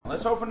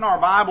Let's open our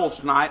Bibles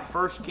tonight,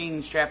 1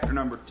 Kings chapter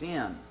number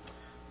 10.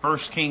 1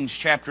 Kings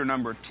chapter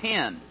number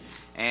 10.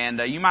 And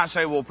you might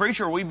say, well,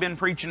 preacher, we've been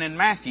preaching in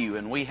Matthew,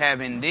 and we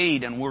have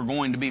indeed, and we're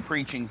going to be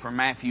preaching from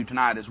Matthew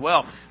tonight as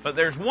well. But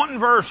there's one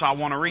verse I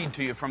want to read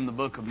to you from the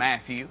book of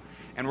Matthew,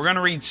 and we're going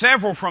to read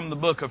several from the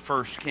book of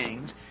 1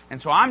 Kings.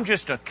 And so I'm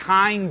just a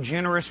kind,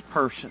 generous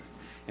person,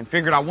 and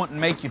figured I wouldn't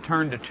make you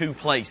turn to two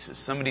places.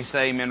 Somebody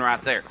say amen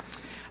right there.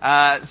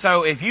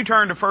 So if you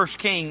turn to 1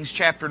 Kings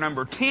chapter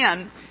number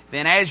 10,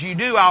 then as you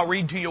do, I'll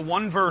read to you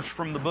one verse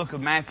from the book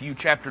of Matthew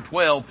chapter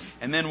 12,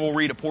 and then we'll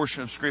read a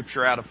portion of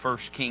Scripture out of 1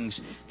 Kings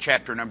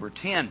chapter number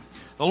 10.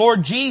 The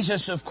Lord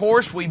Jesus, of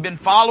course, we've been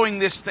following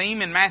this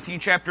theme in Matthew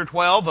chapter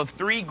 12 of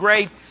three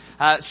great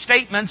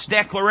statements,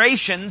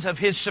 declarations of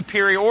His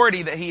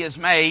superiority that He has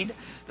made.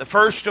 The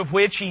first of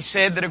which He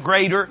said that a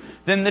greater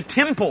than the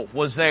temple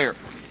was there.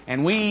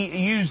 And we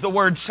use the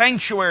word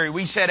sanctuary.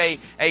 We said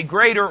a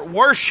greater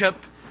worship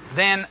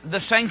than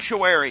the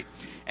sanctuary.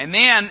 And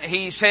then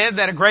He said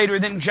that a greater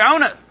than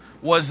Jonah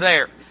was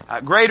there.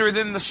 Greater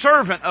than the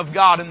servant of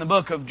God in the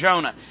book of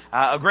Jonah.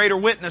 A greater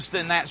witness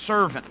than that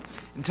servant.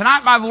 And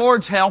tonight, by the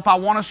Lord's help, I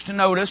want us to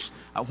notice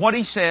what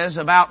He says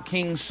about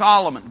King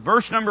Solomon.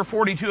 Verse number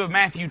 42 of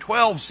Matthew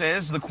 12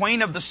 says, "The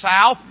queen of the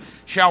south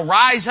shall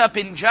rise up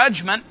in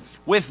judgment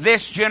with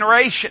this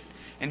generation,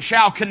 and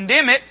shall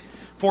condemn it,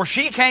 for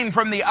she came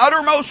from the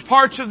uttermost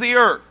parts of the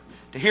earth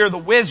to hear the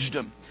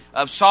wisdom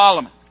of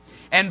Solomon.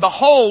 And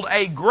behold,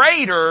 a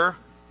greater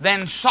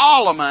than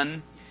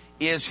Solomon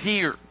is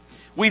here."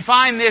 We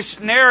find this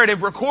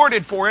narrative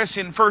recorded for us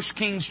in 1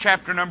 Kings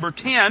chapter number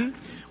 10,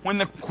 when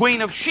the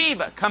Queen of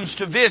Sheba comes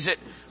to visit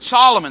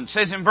Solomon. It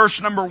says in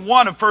verse number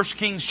 1 of 1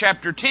 Kings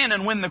chapter 10,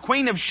 "And when the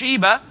Queen of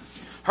Sheba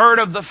heard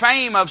of the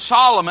fame of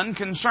Solomon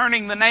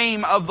concerning the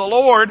name of the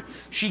Lord,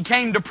 she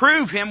came to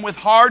prove him with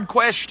hard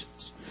questions.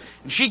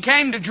 And she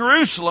came to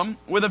Jerusalem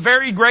with a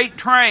very great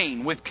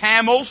train, with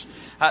camels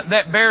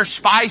that bear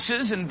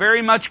spices and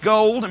very much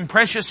gold and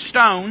precious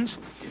stones.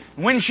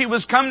 When she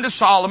was come to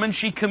Solomon,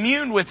 she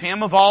communed with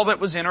him of all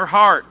that was in her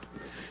heart.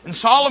 And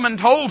Solomon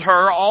told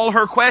her all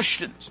her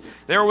questions.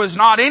 There was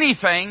not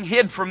anything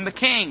hid from the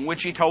king,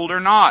 which he told her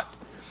not.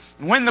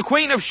 And when the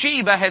Queen of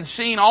Sheba had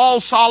seen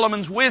all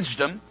Solomon's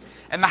wisdom,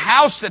 and the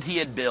house that he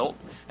had built,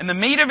 and the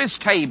meat of his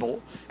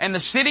table, and the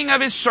sitting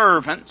of his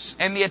servants,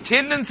 and the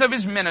attendance of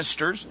his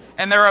ministers,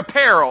 and their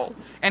apparel,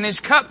 and his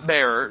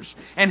cupbearers,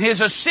 and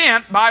his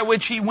ascent by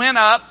which he went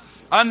up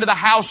unto the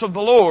house of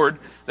the Lord,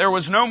 there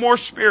was no more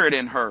spirit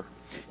in her.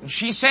 And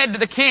she said to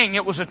the king,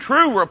 It was a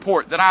true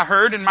report that I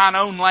heard in mine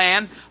own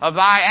land of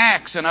thy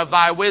acts and of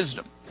thy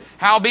wisdom.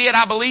 Howbeit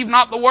I believed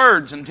not the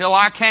words until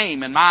I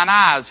came, and mine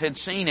eyes had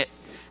seen it.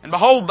 And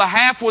behold, the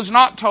half was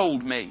not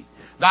told me.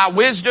 Thy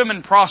wisdom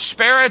and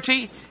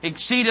prosperity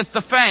exceedeth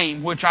the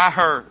fame which I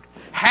heard.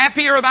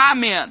 Happy are thy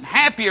men,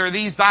 happy are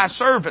these thy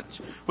servants,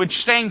 which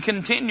stand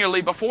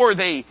continually before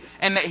thee,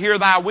 and that hear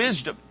thy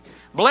wisdom.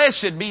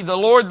 Blessed be the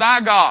Lord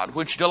thy God,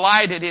 which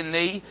delighted in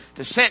thee,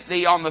 to set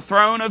thee on the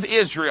throne of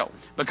Israel,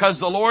 because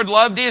the Lord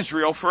loved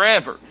Israel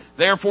forever.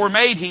 Therefore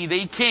made he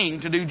thee king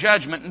to do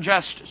judgment and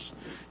justice.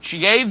 She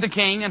gave the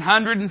king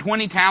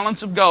 120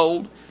 talents of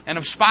gold, and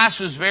of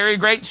spices very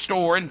great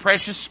store, and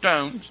precious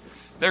stones.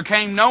 There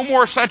came no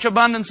more such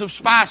abundance of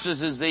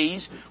spices as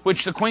these,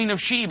 which the Queen of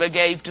Sheba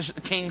gave to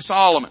King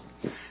Solomon.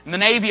 And the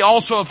navy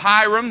also of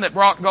Hiram that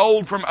brought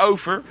gold from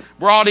Ophir,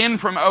 brought in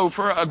from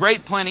Ophir a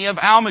great plenty of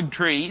almug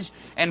trees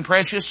and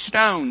precious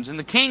stones. And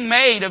the king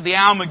made of the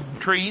almug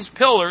trees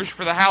pillars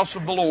for the house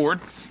of the Lord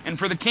and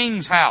for the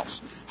king's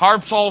house.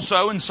 Harps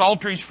also and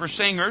psalteries for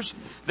singers.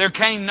 There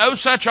came no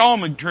such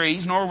almug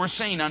trees, nor were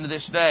seen unto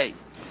this day.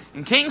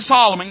 And King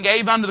Solomon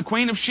gave unto the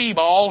Queen of Sheba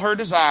all her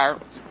desire,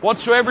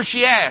 whatsoever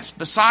she asked,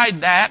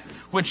 beside that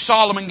which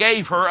Solomon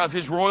gave her of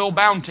his royal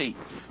bounty.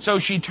 So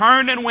she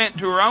turned and went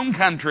to her own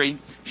country,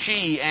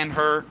 she and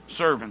her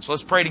servants."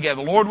 Let's pray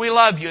together. Lord, we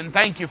love you and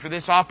thank you for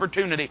this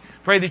opportunity.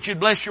 Pray that you'd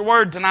bless your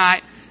word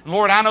tonight. And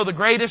Lord, I know the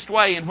greatest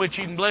way in which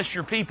you can bless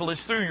your people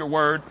is through your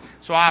word.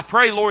 So I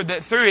pray, Lord,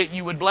 that through it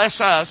you would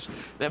bless us,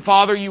 that,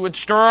 Father, you would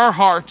stir our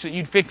hearts, that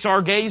you'd fix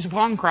our gaze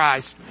upon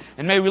Christ.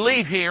 And may we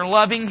leave here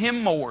loving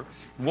him more.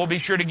 And we'll be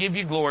sure to give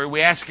you glory.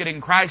 We ask it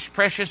in Christ's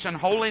precious and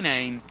holy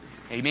name.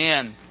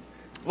 Amen.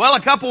 Well,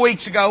 a couple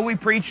weeks ago we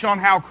preached on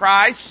how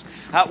Christ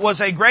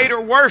was a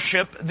greater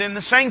worship than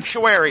the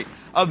sanctuary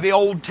of the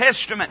Old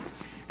Testament.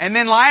 And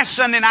then last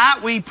Sunday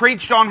night we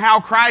preached on how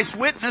Christ's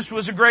witness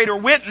was a greater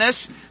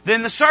witness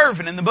than the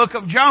servant in the book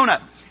of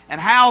Jonah. And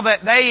how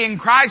that they in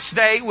Christ's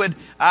day would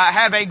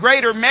have a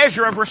greater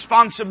measure of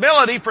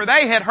responsibility, for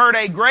they had heard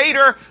a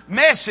greater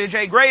message,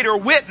 a greater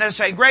witness,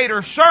 a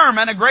greater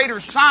sermon, a greater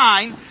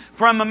sign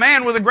from a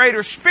man with a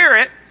greater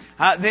spirit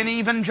than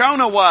even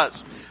Jonah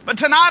was. But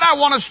tonight I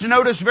want us to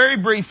notice very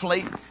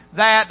briefly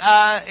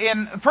that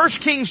in 1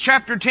 Kings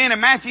chapter 10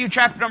 and Matthew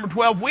chapter number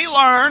 12, we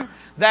learn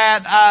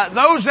that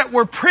those that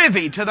were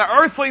privy to the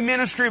earthly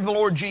ministry of the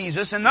Lord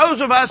Jesus, and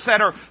those of us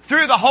that are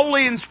through the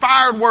holy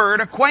inspired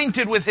word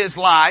acquainted with his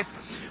life,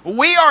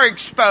 we are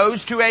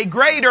exposed to a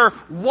greater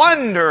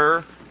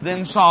wonder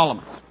than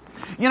Solomon.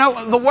 You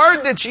know, the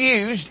word that's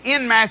used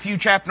in Matthew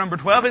chapter number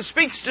 12, it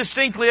speaks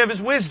distinctly of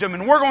His wisdom,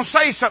 and we're going to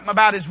say something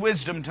about His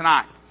wisdom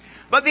tonight.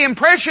 But the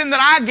impression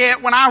that I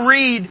get when I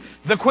read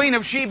the Queen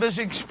of Sheba's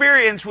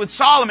experience with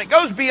Solomon, it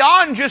goes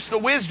beyond just the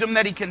wisdom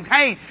that he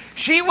contained.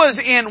 She was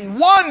in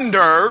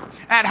wonder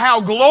at how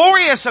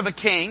glorious of a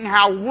king,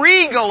 how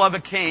regal of a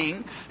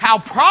king, how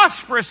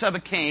prosperous of a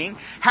king,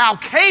 how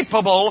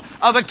capable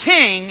of a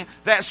king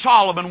that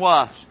Solomon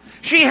was.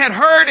 She had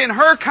heard in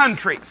her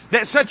country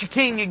that such a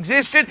king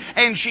existed,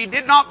 and she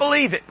did not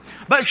believe it.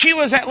 But she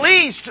was at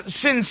least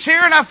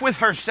sincere enough with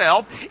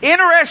herself,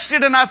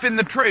 interested enough in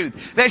the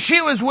truth, that she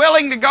was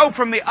willing to go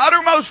from the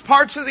uttermost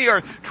parts of the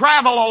earth,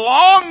 travel a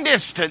long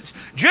distance,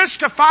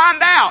 just to find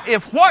out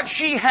if what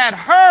she had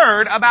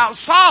heard about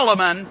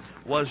Solomon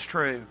was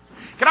true.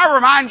 Can I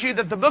remind you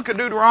that the book of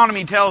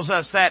Deuteronomy tells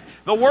us that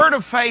the word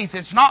of faith,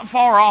 it's not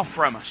far off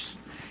from us.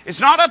 It's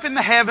not up in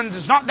the heavens,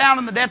 it's not down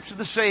in the depths of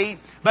the sea,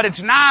 but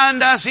it's nigh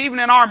unto us, even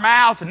in our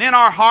mouth and in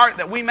our heart,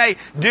 that we may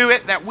do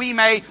it, that we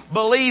may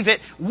believe it.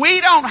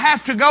 We don't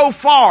have to go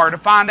far to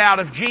find out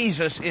if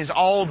Jesus is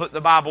all that the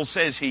Bible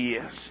says He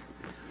is.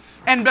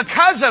 And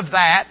because of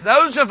that,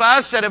 those of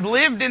us that have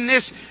lived in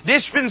this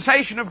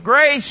dispensation of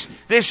grace,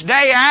 this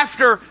day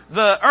after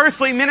the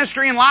earthly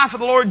ministry and life of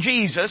the Lord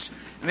Jesus,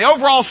 and the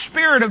overall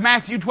spirit of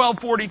Matthew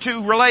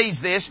 12:42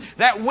 relays this,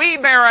 that we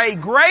bear a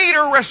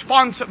greater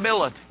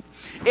responsibility.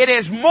 It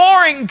is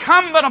more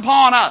incumbent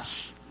upon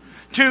us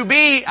to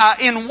be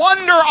in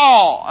wonder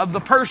awe of the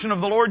person of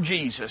the Lord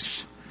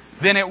Jesus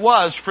than it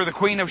was for the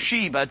Queen of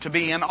Sheba to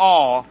be in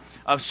awe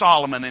of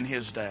Solomon in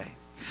his day.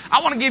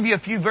 I want to give you a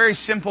few very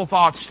simple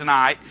thoughts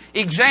tonight,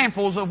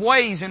 examples of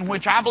ways in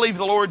which I believe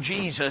the Lord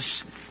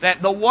Jesus,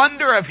 that the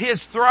wonder of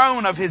His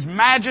throne, of His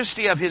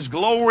majesty, of His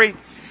glory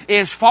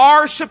is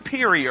far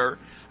superior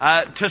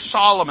to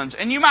Solomon's.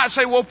 And you might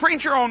say, well,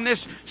 preacher, on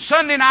this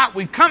Sunday night,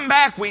 we've come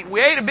back,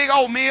 we ate a big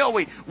old meal,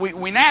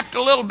 we napped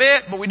a little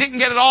bit, but we didn't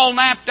get it all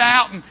napped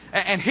out,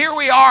 and here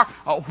we are.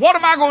 What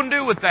am I going to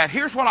do with that?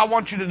 Here's what I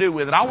want you to do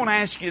with it. I want to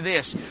ask you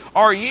this.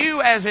 Are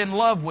you as in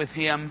love with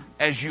Him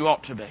as you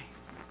ought to be?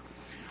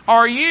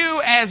 Are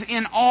you as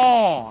in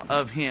awe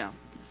of Him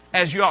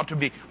as you ought to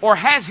be? Or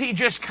has He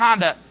just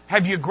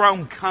have you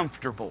grown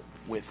comfortable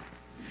with Him?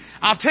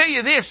 I'll tell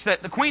you this,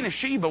 that the Queen of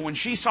Sheba, when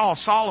she saw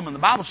Solomon, the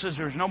Bible says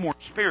there's no more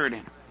spirit in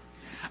her.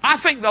 I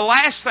think the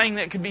last thing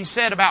that could be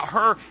said about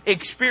her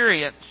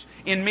experience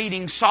in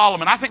meeting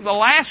Solomon, I think the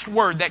last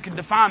word that could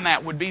define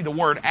that would be the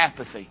word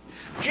apathy.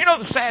 But you know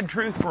the sad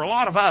truth for a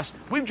lot of us,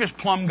 we've just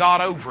plumb got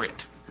over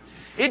it.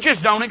 It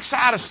just don't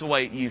excite us the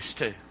way it used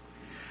to.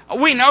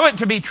 We know it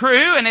to be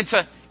true, and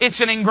it's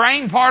an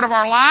ingrained part of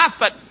our life,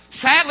 but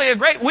sadly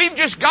we've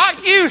just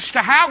got used to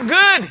how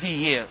good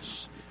He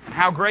is.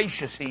 How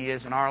gracious He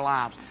is in our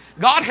lives.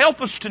 God help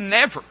us to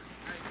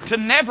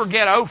never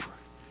get over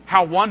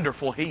how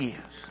wonderful He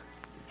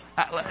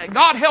is.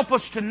 God help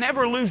us to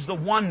never lose the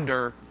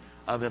wonder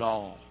of it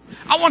all.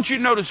 I want you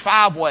to notice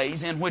 5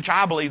 ways in which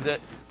I believe that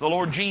the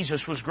Lord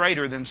Jesus was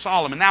greater than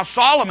Solomon. Now,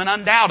 Solomon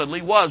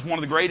undoubtedly was one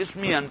of the greatest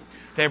men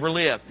to ever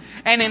live.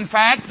 And in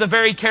fact, the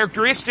very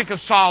characteristic of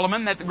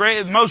Solomon that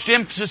the most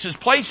emphasis is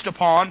placed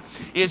upon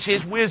is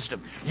his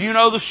wisdom. You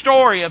know the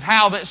story of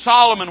how that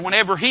Solomon,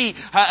 whenever he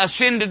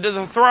ascended to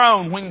the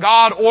throne, when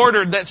God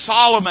ordered that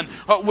Solomon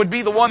would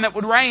be the one that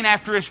would reign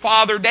after his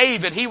father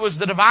David, he was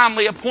the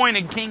divinely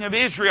appointed king of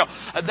Israel,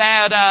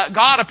 that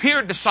God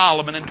appeared to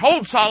Solomon and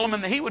told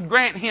Solomon that He would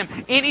grant him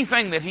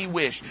anything that he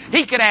wished.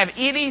 He could have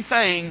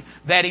anything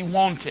that he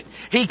wanted.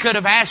 He could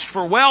have asked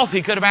for wealth,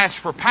 he could have asked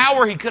for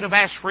power, he could have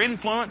asked for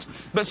influence,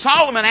 but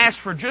Solomon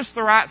asked for just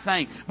the right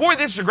thing. Boy,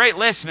 this is a great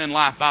lesson in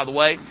life, by the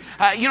way.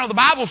 The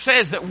Bible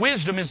says that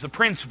wisdom is the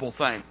principal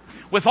thing.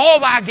 With all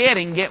thy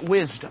getting, get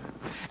wisdom.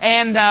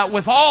 And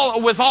with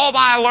all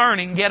thy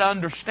learning, get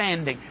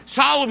understanding.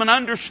 Solomon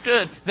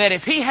understood that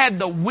if he had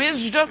the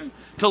wisdom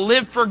to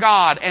live for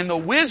God and the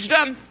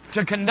wisdom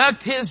to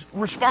conduct his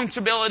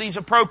responsibilities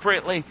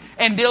appropriately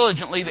and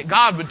diligently, that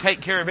God would take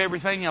care of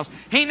everything else.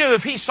 He knew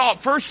if he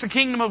sought first the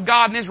kingdom of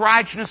God and His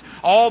righteousness,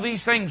 all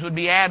these things would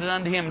be added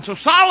unto him. And so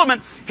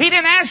Solomon, he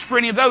didn't ask for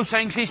any of those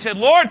things. He said,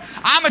 Lord,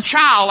 I'm a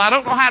child. I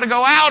don't know how to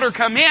go out or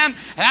come in. And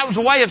that was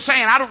a way of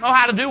saying, I don't know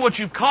how to do what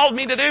You've called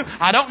me to do.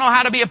 I don't know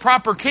how to be a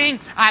proper king.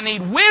 I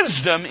need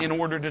wisdom in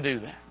order to do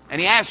that. And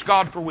he asked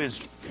God for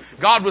wisdom.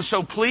 God was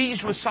so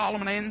pleased with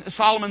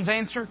Solomon's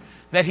answer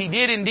that He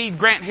did indeed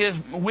grant his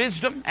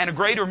wisdom and a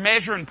greater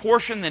measure and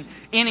portion than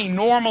any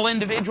normal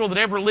individual that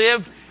ever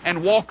lived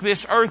and walked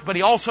this earth. But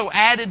He also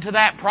added to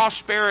that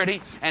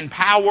prosperity and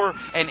power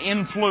and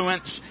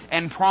influence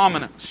and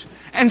prominence.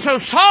 And so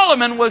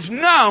Solomon was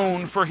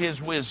known for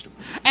his wisdom.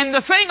 And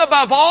the thing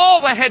above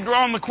all that had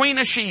drawn the Queen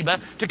of Sheba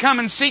to come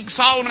and seek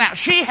Solomon out,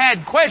 she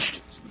had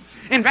questions.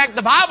 In fact,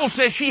 the Bible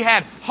says she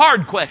had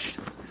hard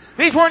questions.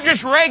 These weren't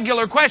just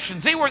regular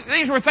questions.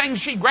 These were things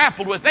she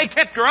grappled with. They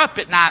kept her up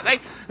at night.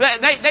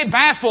 They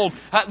baffled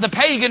the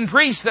pagan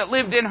priests that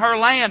lived in her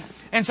land.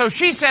 And so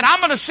she said, I'm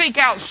going to seek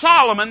out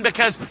Solomon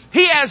because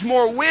he has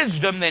more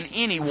wisdom than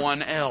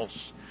anyone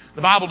else.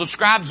 The Bible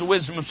describes the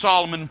wisdom of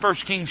Solomon in 1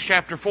 Kings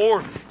chapter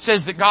 4. It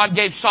says that God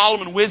gave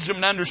Solomon wisdom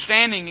and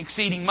understanding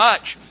exceeding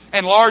much,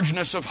 and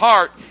largeness of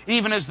heart,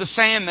 even as the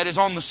sand that is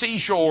on the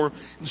seashore.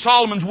 And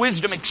Solomon's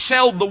wisdom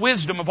excelled the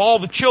wisdom of all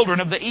the children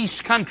of the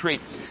east country,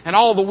 and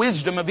all the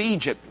wisdom of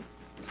Egypt.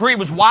 For he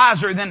was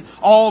wiser than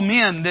all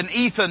men, than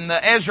Ethan the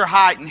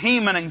Ezrahite, and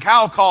Heman, and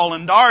Calcol,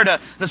 and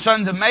Darda, the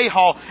sons of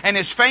Mahal, and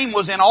his fame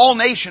was in all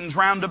nations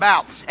round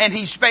about. And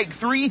he spake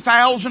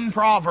 3,000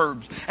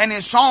 proverbs, and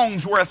his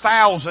songs were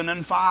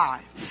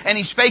 1,005. And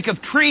he spake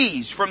of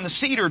trees, from the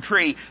cedar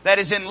tree that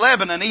is in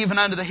Lebanon, even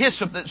unto the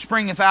hyssop that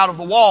springeth out of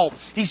the wall.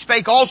 He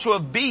spake also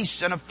of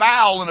beasts, and of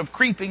fowl, and of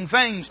creeping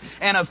things,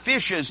 and of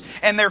fishes.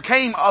 And there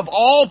came of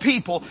all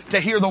people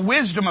to hear the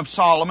wisdom of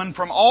Solomon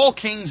from all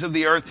kings of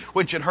the earth,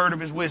 which had heard of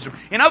his wisdom.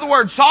 In other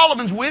words,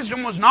 Solomon's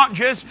wisdom was not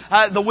just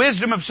the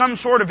wisdom of some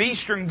sort of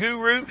Eastern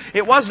guru.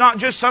 It was not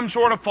just some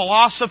sort of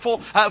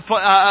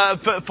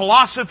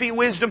philosophy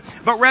wisdom,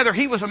 but rather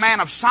he was a man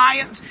of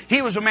science.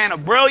 He was a man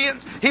of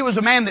brilliance. He was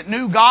a man that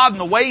knew God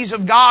and the ways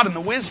of God and the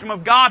wisdom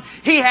of God.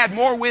 He had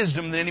more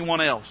wisdom than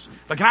anyone else.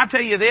 But can I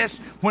tell you this?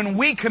 When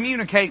we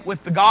communicate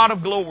with the God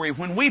of glory,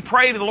 when we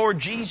pray to the Lord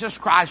Jesus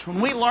Christ,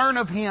 when we learn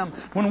of Him,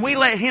 when we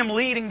let Him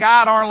lead and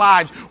guide our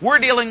lives, we're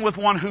dealing with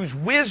one whose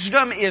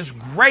wisdom is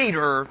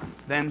greater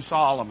than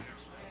Solomon's.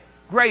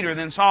 Greater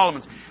than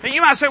Solomon's. Now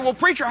you might say, well,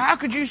 preacher, how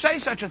could you say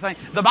such a thing?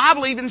 The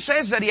Bible even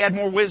says that he had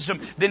more wisdom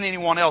than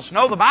anyone else.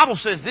 No, the Bible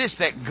says this,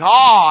 that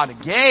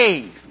God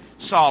gave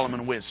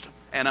Solomon wisdom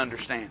and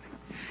understanding.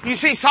 You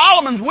see,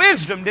 Solomon's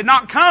wisdom did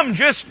not come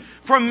just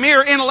from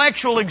mere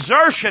intellectual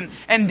exertion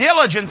and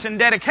diligence and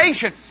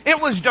dedication. It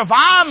was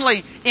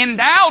divinely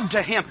endowed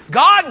to him.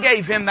 God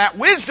gave him that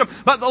wisdom,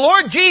 but the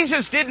Lord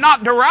Jesus did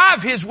not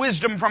derive His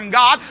wisdom from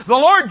God. The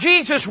Lord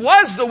Jesus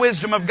was the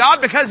wisdom of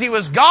God because He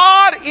was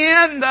God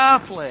in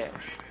the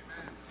flesh.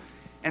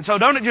 And so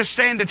don't it just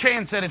stand a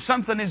chance that if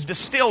something is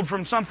distilled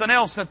from something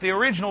else, that the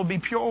original would be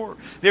pure.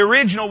 The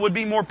original would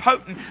be more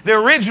potent. The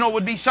original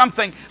would be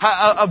something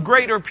of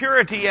greater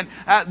purity. And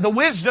the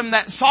wisdom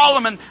that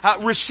Solomon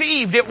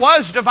received, it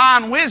was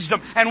divine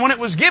wisdom. And when it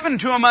was given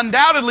to him,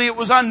 undoubtedly it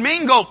was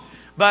unmingled.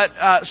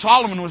 But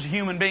Solomon was a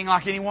human being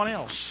like anyone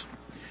else.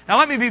 Now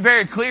let me be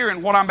very clear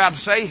in what I'm about to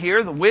say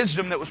here. The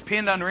wisdom that was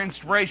penned under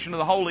inspiration of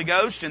the Holy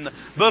Ghost in the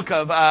book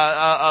of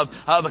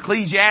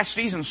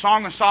Ecclesiastes and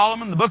Song of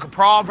Solomon, the book of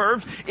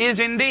Proverbs, is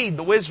indeed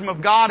the wisdom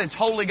of God. It's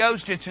Holy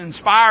Ghost, it's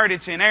inspired,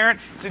 it's inerrant,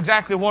 it's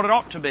exactly what it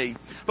ought to be.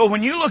 But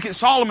when you look at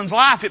Solomon's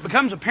life, it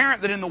becomes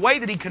apparent that in the way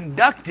that he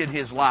conducted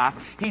his life,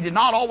 he did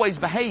not always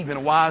behave in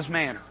a wise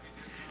manner.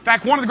 In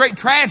fact, one of the great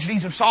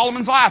tragedies of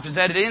Solomon's life is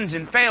that it ends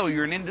in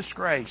failure and in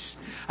disgrace.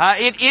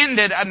 It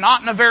ended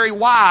not in a very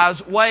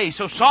wise way.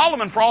 So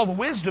Solomon, for all the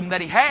wisdom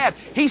that he had,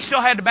 he still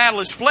had to battle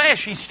his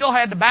flesh. He still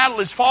had to battle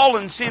his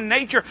fallen sin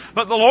nature.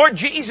 But the Lord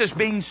Jesus,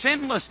 being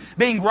sinless,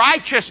 being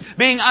righteous,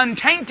 being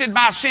untainted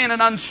by sin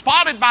and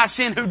unspotted by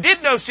sin, who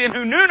did no sin,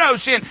 who knew no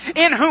sin,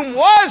 in whom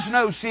was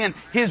no sin,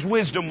 His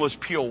wisdom was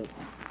pure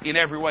in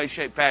every way,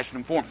 shape, fashion,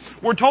 and form.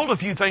 We're told a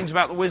few things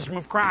about the wisdom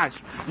of Christ.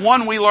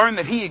 One, we learn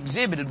that He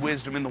exhibited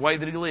wisdom in the way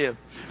that He lived.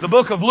 The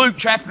book of Luke,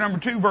 chapter number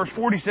 2, verse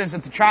 40 says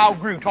that the child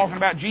grew, talking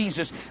about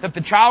Jesus, that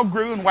the child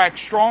grew and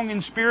waxed strong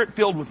in spirit,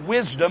 filled with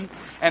wisdom,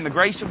 and the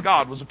grace of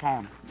God was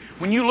upon him.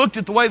 When you looked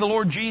at the way the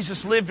Lord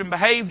Jesus lived and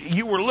behaved,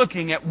 you were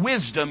looking at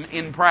wisdom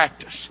in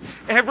practice.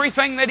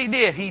 Everything that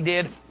He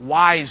did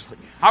wisely.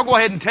 I'll go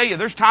ahead and tell you,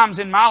 there's times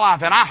in my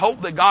life, and I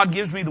hope that God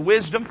gives me the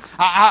wisdom.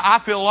 I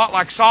feel a lot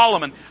like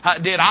Solomon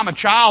did. I'm a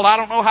child. I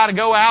don't know how to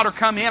go out or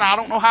come in. I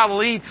don't know how to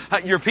lead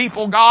your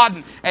people,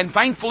 God. And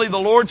thankfully the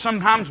Lord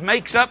sometimes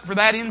makes up for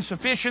that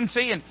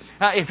insufficiency. And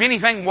if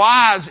anything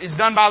wise is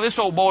done by this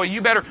old boy,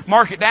 you better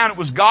mark it down. It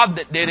was God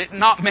that did it,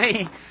 not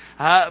me.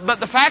 But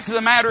the fact of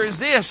the matter is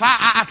this,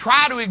 I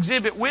try to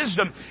exhibit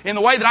wisdom in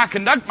the way that I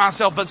conduct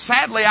myself, but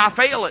sadly I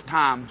fail at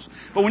times.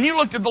 But when you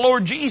looked at the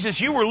Lord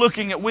Jesus, you were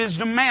looking at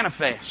wisdom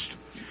manifest.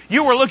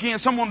 You were looking at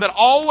someone that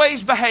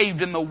always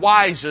behaved in the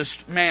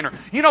wisest manner.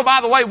 You know, by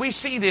the way, we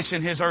see this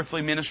in His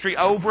earthly ministry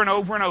over and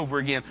over and over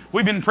again.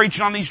 We've been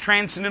preaching on these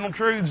transcendental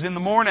truths in the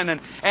morning,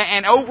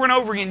 and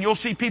over again you'll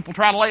see people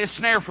try to lay a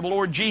snare for the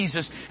Lord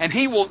Jesus, and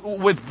He will,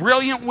 with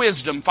brilliant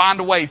wisdom, find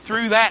a way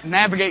through that,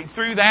 navigate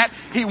through that.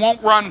 He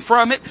won't run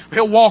from it.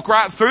 He'll walk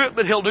right through it,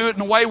 but He'll do it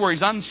in a way where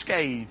He's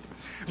unscathed.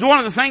 So one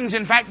of the things,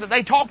 in fact, that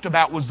they talked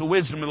about was the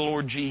wisdom of the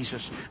Lord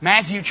Jesus.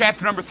 Matthew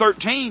chapter number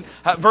 13,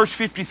 verse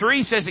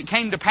 53 says, it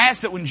came to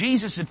pass that when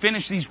Jesus had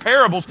finished these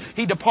parables,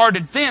 He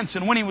departed thence,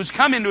 and when He was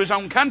come into His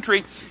own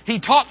country, He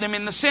taught them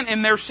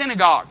in their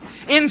synagogue,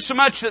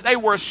 insomuch that they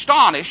were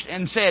astonished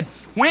and said,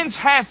 whence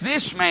hath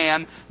this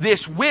man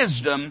this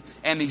wisdom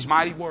and these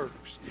mighty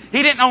works?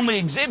 He didn't only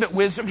exhibit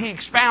wisdom, He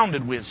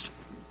expounded wisdom.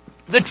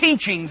 The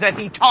teachings that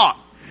He taught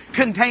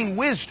contained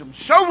wisdom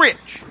so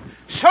rich,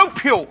 so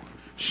pure,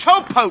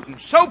 so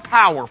potent, so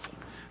powerful,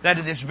 that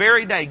at this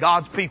very day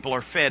God's people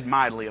are fed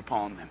mightily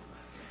upon them.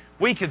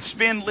 We could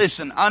spend,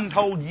 listen,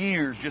 untold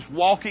years just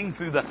walking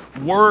through the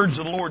words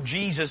of the Lord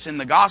Jesus in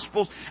the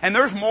Gospels. And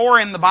there's more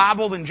in the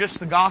Bible than just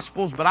the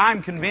Gospels, but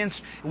I'm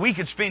convinced we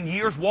could spend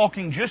years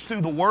walking just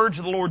through the words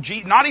of the Lord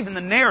Jesus, not even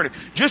the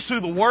narrative, just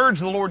through the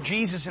words of the Lord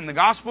Jesus in the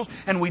Gospels,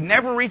 and we'd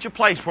never reach a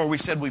place where we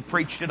said we've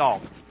preached it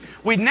all.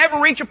 We'd never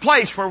reach a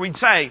place where we'd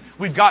say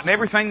we've gotten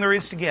everything there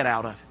is to get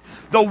out of it.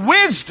 The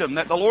wisdom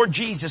that the Lord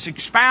Jesus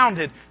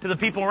expounded to the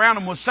people around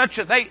him was such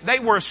that they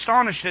were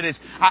astonished at his,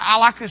 I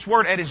like this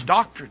word, at his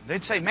doctrine.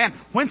 They'd say, man,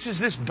 whence is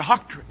this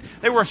doctrine?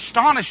 They were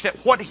astonished at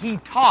what he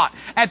taught,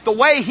 at the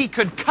way he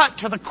could cut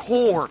to the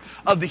core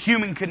of the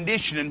human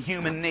condition and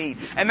human need.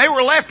 And they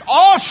were left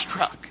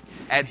awestruck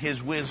at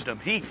his wisdom.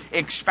 He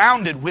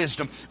expounded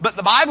wisdom. But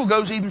the Bible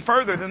goes even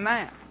further than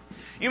that.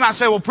 You might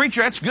say, well,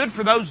 preacher, that's good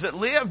for those that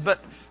live,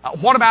 but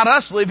what about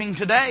us living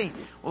today?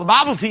 Well, the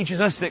Bible teaches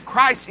us that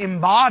Christ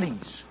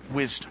embodies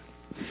wisdom.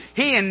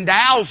 He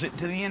endows it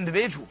to the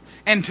individual.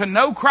 And to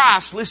know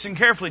Christ, listen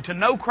carefully, to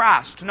know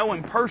Christ, to know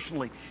Him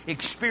personally,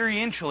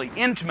 experientially,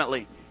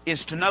 intimately,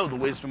 is to know the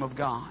wisdom of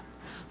God.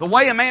 The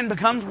way a man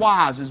becomes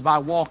wise is by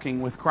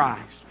walking with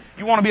Christ.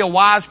 You want to be a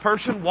wise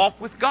person?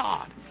 Walk with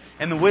God.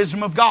 And the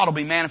wisdom of God will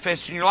be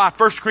manifested in your life.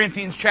 1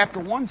 Corinthians chapter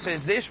 1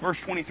 says this,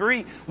 verse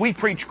 23, we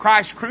preach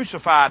Christ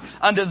crucified,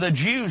 unto the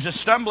Jews a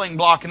stumbling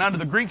block, and unto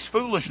the Greeks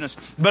foolishness,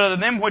 but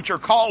unto them which are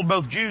called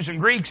both Jews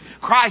and Greeks,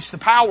 Christ the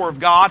power of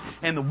God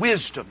and the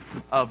wisdom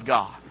of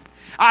God.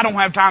 I don't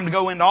have time to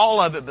go into all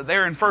of it, but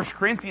there in 1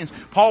 Corinthians,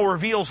 Paul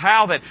reveals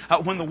how that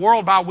when the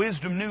world by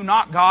wisdom knew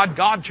not God,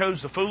 God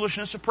chose the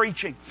foolishness of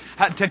preaching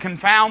to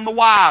confound the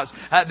wise,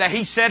 that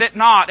He set it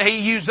not. He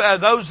used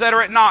those that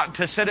are at naught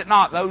to set it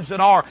not those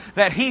that are,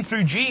 that He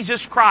through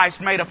Jesus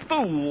Christ made a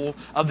fool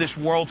of this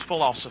world's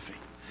philosophy.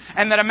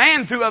 And that a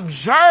man through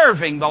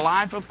observing the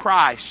life of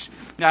Christ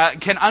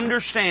can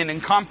understand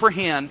and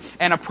comprehend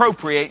and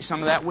appropriate some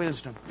of that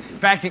wisdom. In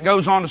fact, it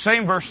goes on to say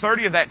in verse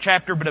 30 of that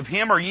chapter, but of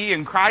Him are ye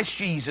in Christ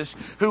Jesus,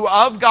 who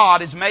of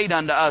God is made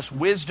unto us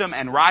wisdom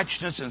and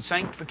righteousness and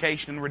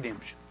sanctification and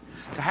redemption.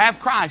 To have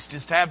Christ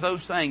is to have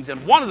those things,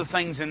 and one of the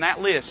things in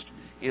that list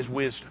is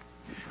wisdom.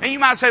 And you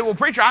might say, well,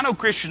 preacher, I know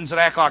Christians that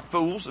act like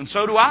fools, and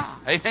so do I.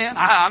 Amen?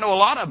 I know a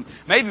lot of them.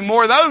 Maybe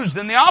more of those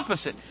than the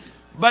opposite.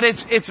 But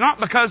it's not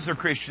because they're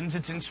Christians,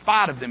 it's in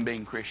spite of them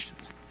being Christians.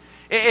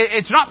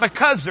 It's not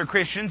because they're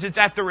Christians, it's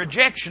at the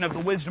rejection of the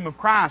wisdom of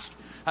Christ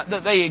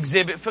that they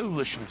exhibit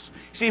foolishness.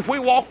 See, if we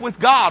walk with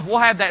God, we'll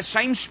have that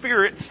same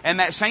spirit and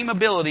that same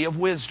ability of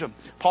wisdom.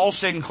 Paul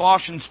said in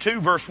Colossians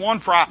 2 verse 1,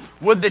 for I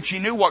would that ye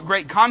knew what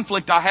great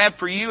conflict I have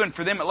for you and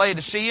for them at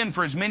Laodicea and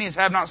for as many as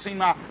have not seen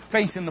my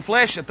face in the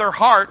flesh, that their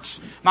hearts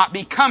might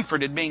be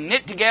comforted, being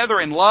knit together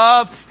in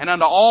love and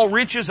unto all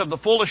riches of the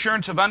full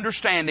assurance of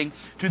understanding,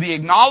 to the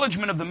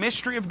acknowledgement of the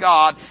mystery of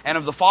God and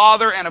of the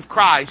Father and of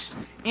Christ,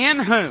 in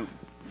whom.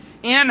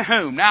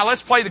 Now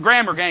let's play the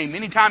grammar game.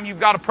 Anytime you've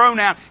got a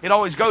pronoun, it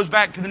always goes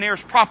back to the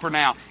nearest proper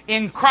noun.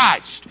 In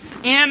Christ.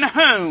 In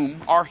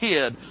whom are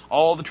hid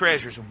all the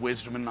treasures of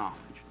wisdom and knowledge.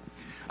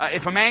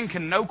 If a man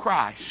can know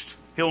Christ,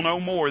 he'll know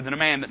more than a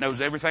man that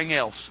knows everything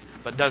else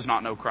but does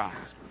not know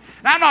Christ.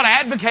 Now, I'm not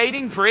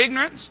advocating for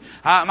ignorance.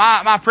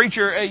 My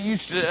preacher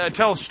used to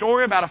tell a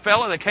story about a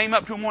fellow that came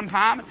up to him one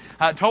time,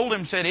 told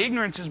him, said,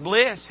 ignorance is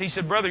bliss. He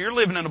said, brother, you're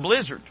living in a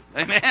blizzard.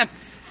 Amen.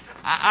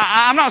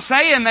 I'm not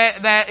saying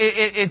that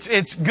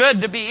it's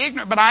good to be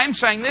ignorant, but I am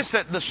saying this,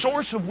 that the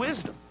source of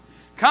wisdom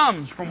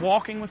comes from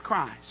walking with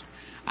Christ.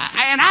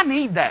 And I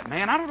need that,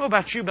 man. I don't know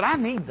about you, but I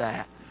need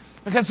that.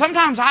 Because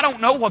sometimes I don't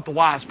know what the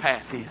wise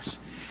path is.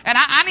 And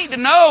I need to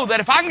know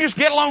that if I can just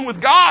get along with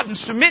God and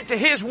submit to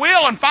His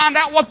will and find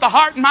out what the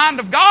heart and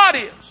mind of God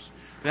is,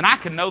 then I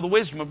can know the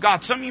wisdom of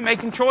God. Some of you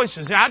making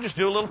choices. I just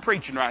do a little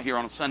preaching right here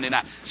on a Sunday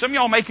night. Some of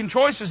y'all making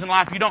choices in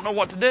life you don't know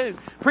what to do.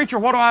 Preacher,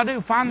 what do?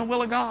 Find the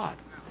will of God.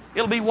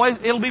 It'll be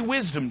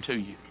wisdom to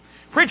you.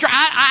 Preacher,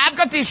 I've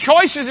got these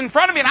choices in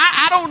front of me and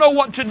I don't know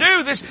what to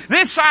do.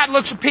 This side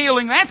looks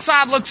appealing. That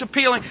side looks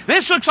appealing.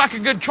 This looks like a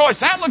good choice.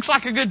 That looks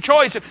like a good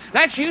choice.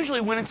 That's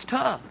usually when it's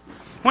tough.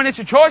 When it's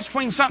a choice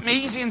between something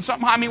easy and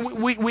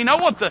something, we know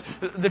what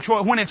the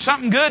choice, when it's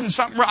something good and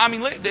something,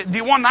 do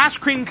you want an ice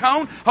cream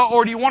cone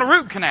or do you want a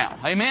root canal?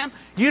 Amen?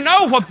 You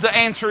know what the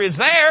answer is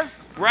there,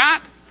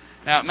 right?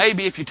 Now,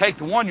 maybe if you take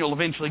the one, you'll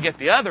eventually get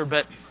the other,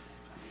 but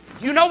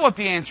you know what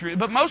the answer is.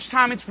 But most of the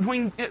time it's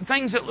between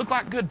things that look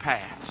like good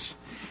paths.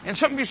 And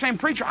some of you are saying,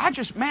 preacher, I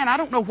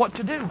don't know what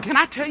to do. Can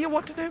I tell you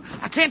what to do?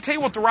 I can't tell you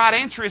what the right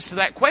answer is to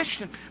that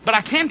question, but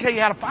I can tell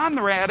you how to find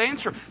the right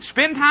answer.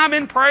 Spend time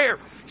in prayer.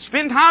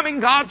 Spend time in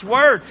God's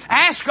Word.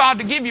 Ask God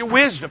to give you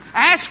wisdom.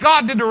 Ask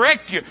God to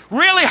direct you.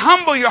 Really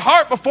humble your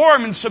heart before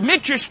Him and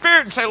submit your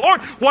spirit and say,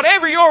 Lord,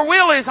 whatever your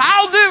will is,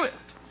 I'll do it.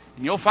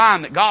 And you'll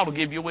find that God will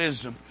give you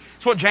wisdom.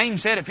 That's what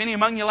James said. If any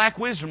among you lack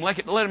wisdom, let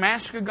him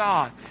ask of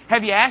God.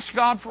 Have you asked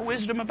God for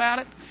wisdom about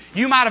it?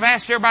 You might have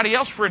asked everybody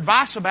else for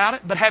advice about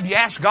it, but have you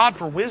asked God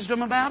for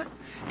wisdom about it?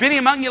 If any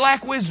among you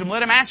lack wisdom,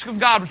 let him ask of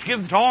God, which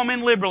giveth to all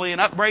men liberally and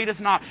upbraideth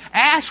not.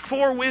 Ask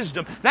for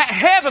wisdom. That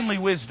heavenly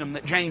wisdom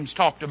that James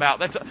talked about.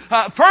 That's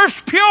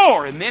first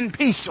pure, and then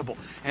peaceable,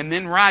 and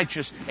then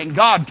righteous. And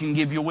God can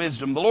give you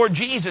wisdom. The Lord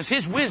Jesus,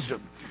 His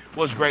wisdom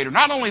was greater.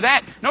 Not only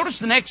that, notice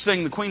the next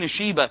thing the Queen of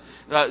Sheba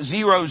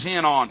zeroes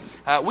in on.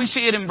 We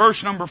see it in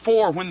verse number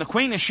 4. When the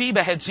Queen of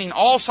Sheba had seen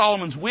all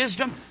Solomon's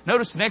wisdom,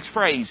 notice the next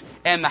phrase,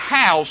 and the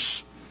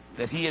house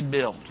that he had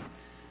built.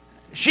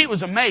 She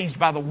was amazed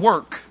by the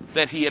work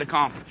that he had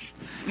accomplished.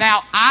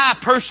 Now, I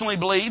personally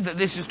believe that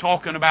this is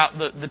talking about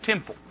the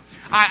temple.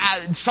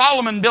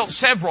 Solomon built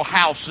several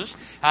houses.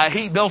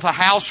 He built a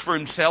house for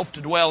himself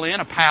to dwell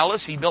in, a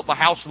palace. He built the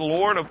house of the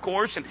Lord, of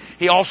course, and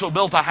he also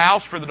built a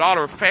house for the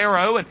daughter of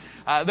Pharaoh. And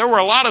there were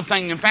a lot of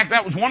things. In fact,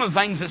 that was one of the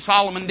things that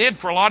Solomon did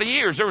for a lot of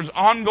years. There was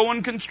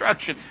ongoing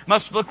construction.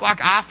 Must look like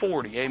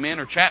I-40, amen,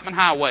 or Chapman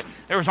Highway.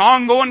 There was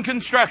ongoing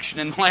construction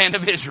in the land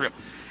of Israel.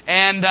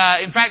 And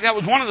in fact, that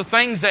was one of the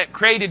things that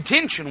created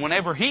tension.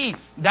 Whenever he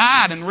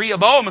died and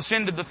Rehoboam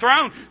ascended the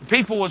throne, the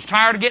people was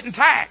tired of getting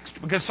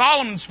taxed because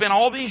Solomon spent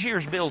all these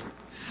years building.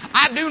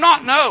 I do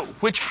not know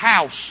which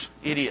house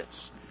it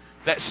is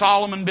that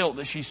Solomon built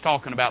that she's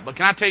talking about. But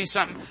can I tell you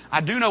something?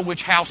 I do know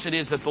which house it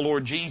is that the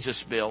Lord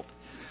Jesus built.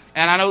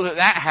 And I know that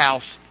that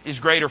house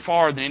is greater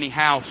far than any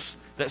house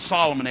that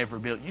Solomon ever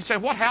built. You say,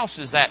 what house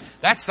is that?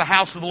 That's the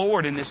house of the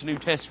Lord in this New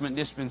Testament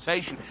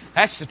dispensation.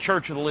 That's the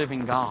church of the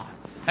living God.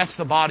 That's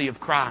the body of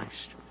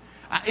Christ.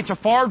 It's a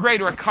far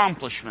greater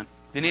accomplishment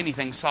than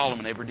anything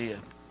Solomon ever did.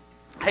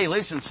 Hey,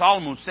 listen,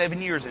 Solomon was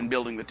 7 years in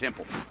building the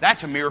temple.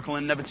 That's a miracle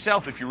in and of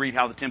itself if you read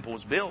how the temple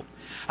was built.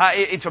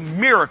 It's a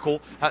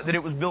miracle that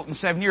it was built in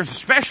 7 years,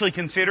 especially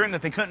considering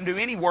that they couldn't do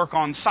any work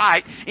on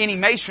site, any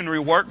masonry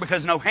work,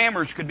 because no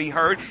hammers could be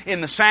heard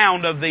in the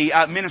sound of the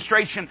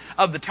ministration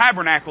of the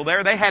tabernacle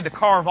there. They had to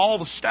carve all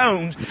the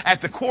stones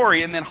at the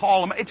quarry and then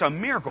haul them. It's a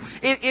miracle.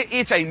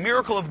 It's a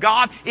miracle of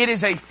God. It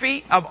is a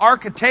feat of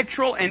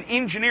architectural and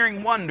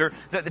engineering wonder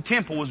that the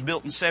temple was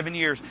built in 7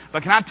 years.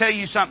 But can I tell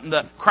you something?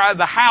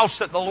 The house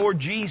that the Lord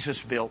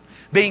Jesus built,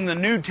 being the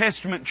New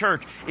Testament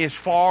church, is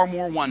far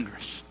more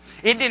wondrous.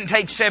 It didn't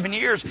take 7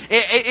 years.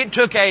 It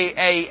took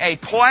a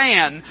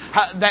plan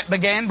that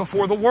began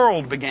before the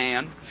world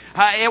began.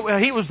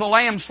 He was the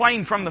Lamb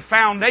slain from the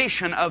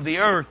foundation of the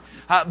earth.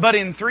 But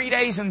in 3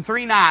 days and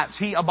 3 nights,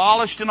 He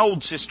abolished an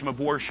old system of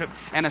worship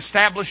and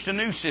established a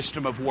new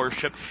system of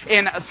worship.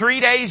 In 3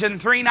 days and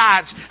 3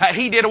 nights,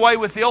 He did away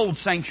with the old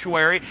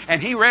sanctuary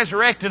and He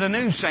resurrected a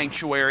new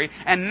sanctuary.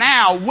 And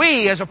now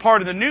we, as a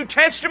part of the New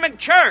Testament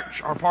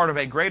church, are part of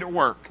a greater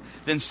work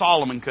than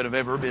Solomon could have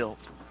ever built.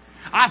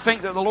 I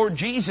think that the Lord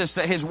Jesus,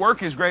 that His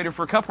work is greater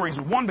for a couple of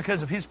reasons. One,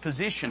 because of His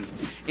position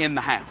in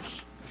the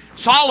house.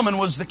 Solomon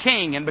was the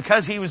king, and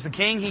because he was the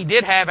king, he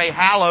did have a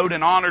hallowed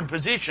and honored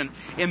position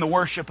in the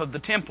worship of the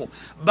temple.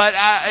 But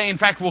in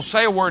fact, we'll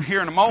say a word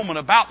here in a moment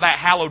about that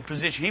hallowed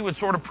position. He would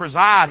sort of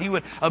preside, he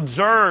would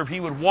observe, he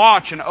would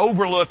watch and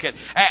overlook it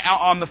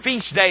on the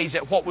feast days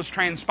at what was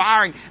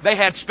transpiring. They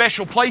had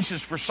special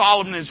places for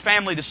Solomon and his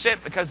family to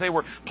sit because they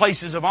were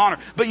places of honor.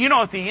 But you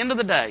know, at the end of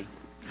the day,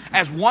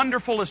 as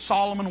wonderful as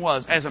Solomon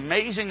was, as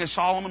amazing as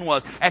Solomon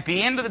was, at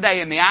the end of the day,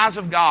 in the eyes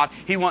of God,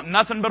 he wasn't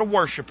nothing but a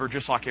worshiper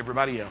just like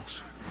everybody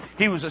else.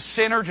 He was a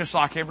sinner just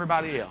like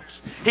everybody else.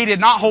 He did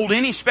not hold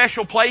any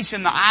special place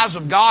in the eyes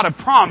of God of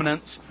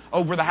prominence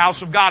over the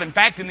house of God. In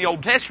fact, in the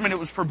Old Testament, it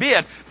was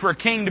forbid for a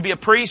king to be a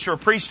priest or a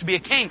priest to be a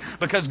king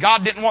because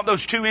God didn't want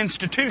those two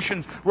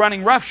institutions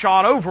running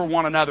roughshod over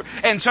one another.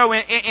 And so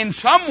in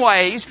some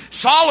ways,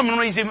 Solomon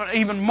was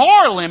even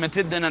more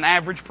limited than an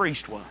average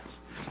priest was.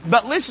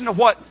 But listen to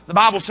what the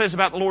Bible says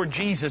about the Lord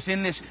Jesus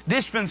in this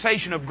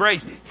dispensation of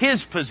grace,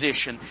 His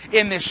position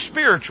in this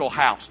spiritual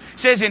house. It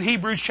says in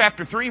Hebrews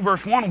chapter 3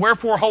 verse 1,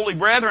 "Wherefore, holy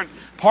brethren,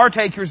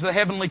 partakers of the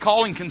heavenly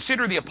calling,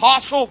 consider the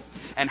apostle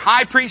and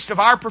high priest of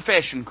our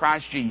profession,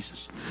 Christ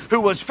Jesus, who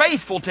was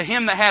faithful to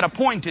Him that had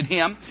appointed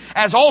Him,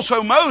 as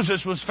also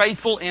Moses was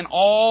faithful in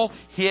all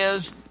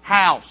his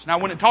house." Now,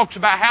 when it talks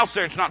about house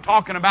there, it's not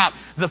talking about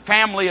the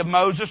family of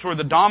Moses or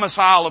the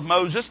domicile of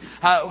Moses.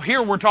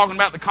 Here we're talking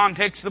about the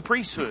context of the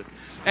priesthood.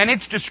 And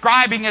it's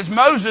describing as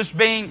Moses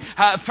being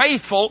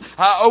faithful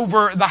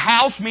over the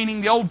house,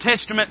 meaning the Old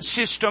Testament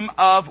system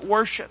of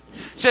worship.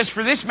 It says,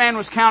 "For this man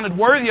was counted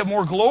worthy of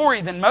more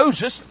glory than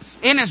Moses,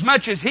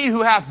 inasmuch as he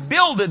who hath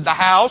builded the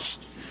house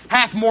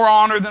hath more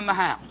honor than the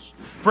house.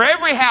 For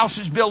every house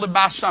is builded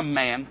by some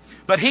man,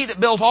 but he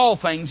that built all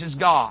things is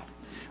God.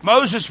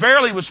 Moses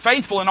verily was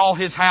faithful in all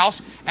his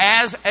house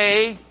as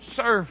a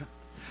servant."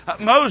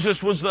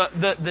 Moses was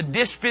the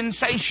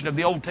dispensation of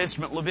the Old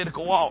Testament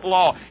Levitical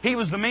law. He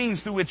was the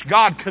means through which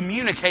God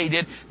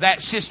communicated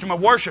that system of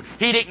worship.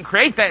 He didn't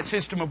create that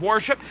system of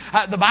worship.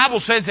 The Bible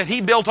says that He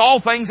built all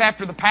things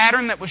after the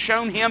pattern that was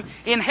shown Him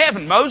in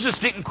heaven. Moses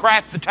didn't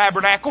craft the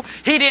tabernacle.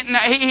 He didn't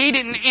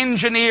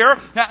engineer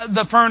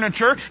the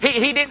furniture.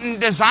 He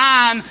didn't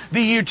design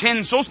the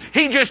utensils.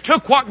 He just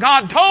took what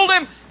God told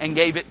him and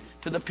gave it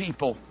to the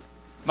people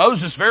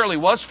Moses verily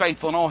was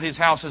faithful in all his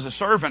house as a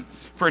servant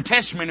for a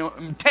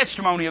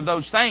testimony of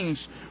those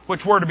things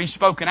which were to be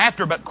spoken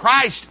after. But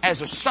Christ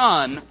as a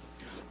son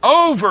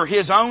over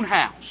his own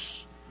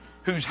house,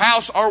 whose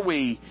house are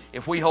we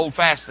if we hold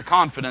fast the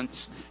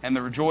confidence and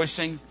the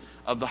rejoicing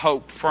of the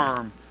hope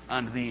firm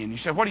unto the end. You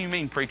say, what do you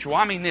mean, preacher? Well,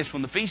 I mean this.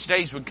 When the feast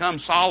days would come,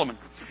 Solomon,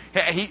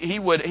 he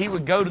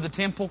would go to the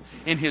temple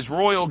in his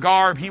royal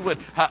garb. He would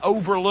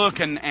overlook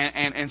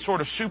and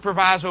sort of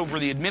supervise over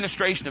the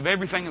administration of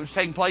everything that was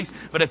taking place.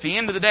 But at the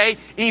end of the day,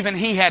 even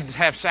he had to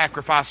have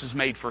sacrifices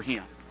made for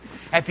him.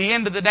 At the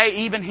end of the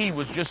day, even he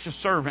was just a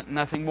servant,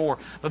 nothing more.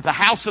 But the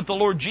house that the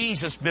Lord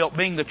Jesus built,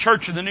 being the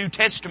church of the New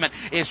Testament,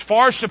 is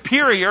far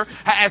superior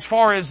as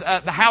far as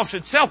the house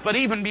itself. But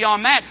even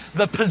beyond that,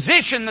 the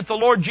position that the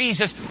Lord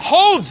Jesus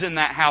holds in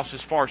that house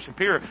is far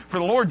superior. For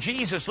the Lord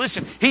Jesus,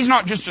 listen, He's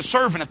not just a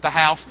servant at the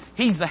house.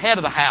 He's the head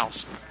of the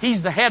house.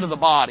 He's the head of the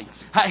body.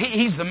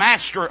 He's the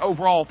master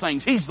over all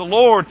things. He's the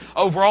Lord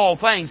over all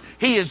things.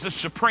 He is the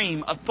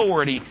supreme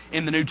authority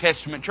in the New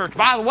Testament church.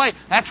 By the way,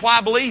 that's why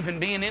I believe in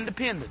being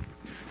independent.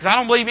 Because I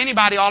don't believe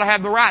anybody ought to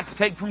have the right to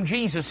take from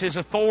Jesus His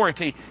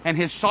authority and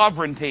His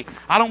sovereignty.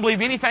 I don't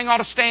believe anything ought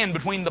to stand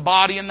between the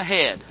body and the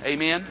head.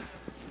 Amen?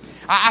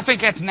 I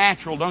think that's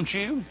natural, don't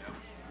you?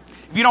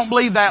 If you don't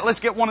believe that, let's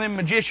get one of them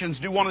magicians,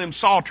 do one of them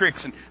saw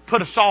tricks and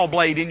put a saw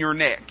blade in your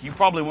neck. You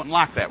probably wouldn't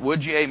like that,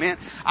 would you? Amen?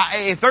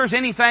 If there's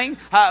anything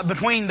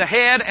between the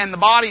head and the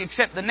body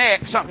except the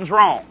neck, something's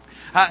wrong.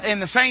 In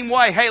the same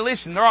way, hey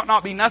listen, there ought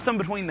not be nothing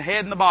between the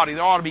head and the body.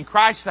 There ought to be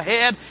Christ the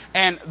head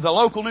and the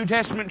local New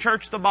Testament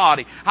church the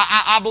body.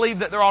 I believe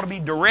that there ought to be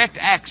direct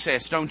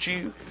access, don't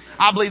you?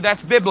 I believe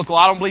that's biblical.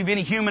 I don't believe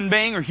any human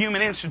being or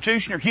human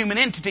institution or human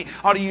entity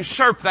ought to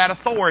usurp that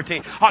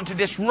authority, ought to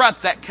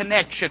disrupt that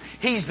connection.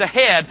 He's the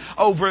head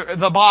over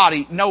the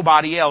body,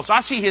 nobody else. I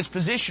see His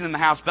position in the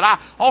house, but I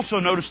also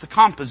notice the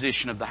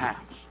composition of the house.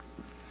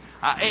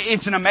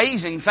 It's an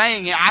amazing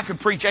thing. I could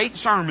preach 8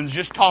 sermons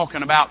just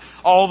talking about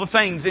all the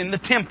things in the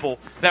temple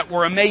that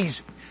were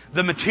amazing.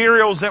 The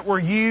materials that were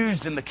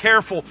used and the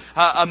careful,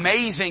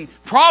 amazing,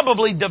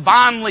 probably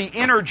divinely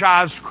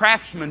energized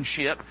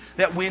craftsmanship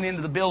that went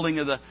into the building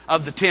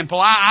of the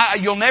temple.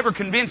 You'll never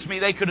convince me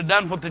they could have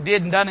done what they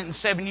did and done it in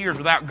 7 years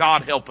without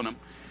God helping them.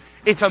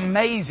 It's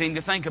amazing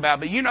to think about.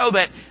 But you know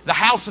that the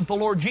house that the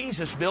Lord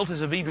Jesus built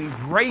is of even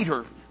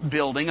greater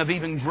building, of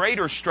even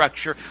greater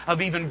structure,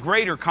 of even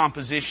greater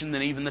composition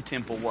than even the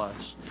temple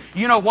was.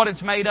 You know what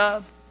it's made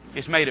of?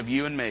 It's made of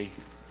you and me.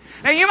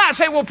 Now you might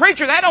say, well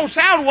preacher, that don't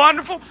sound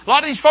wonderful. A lot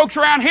of these folks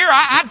around here,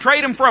 I'd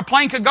trade them for a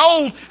plank of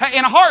gold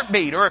in a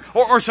heartbeat,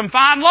 or some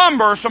fine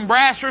lumber, or some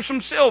brass, or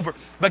some silver.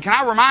 But can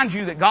I remind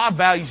you that God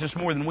values us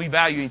more than we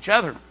value each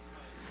other?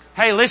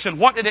 Hey, listen,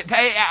 what did it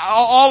take?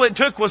 All it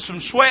took was some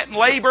sweat and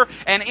labor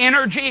and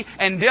energy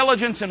and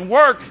diligence and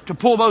work to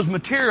pull those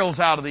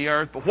materials out of the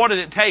earth. But what did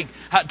it take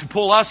to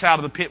pull us out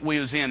of the pit we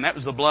was in? That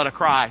was the blood of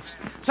Christ.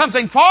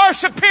 Something far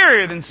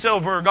superior than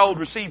silver or gold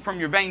received from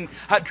your vain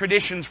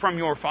traditions from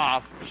your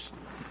fathers.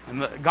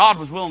 And God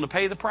was willing to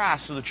pay the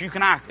price so that you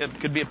and I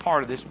could be a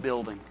part of this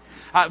building.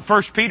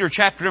 1 Peter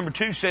chapter number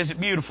 2 says it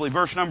beautifully.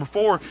 Verse number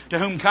 4, to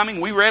whom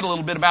coming, we read a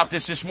little bit about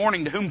this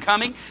morning, to whom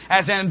coming,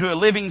 as unto a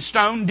living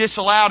stone,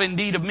 disallowed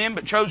indeed of men,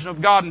 but chosen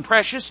of God and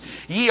precious,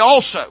 ye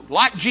also,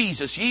 like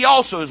Jesus, ye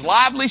also as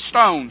lively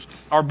stones,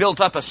 are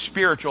built up a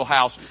spiritual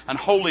house, an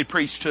holy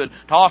priesthood,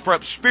 to offer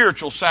up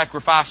spiritual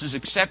sacrifices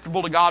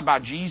acceptable to God by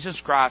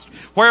Jesus Christ.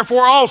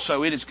 Wherefore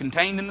also it is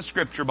contained in the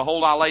Scripture,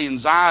 behold, I lay in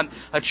Zion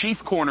a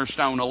chief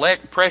cornerstone,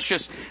 elect,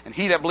 precious, and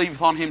he that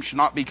believeth on him shall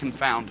not be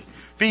confounded.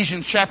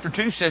 Ephesians chapter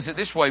 2 says it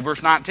this way,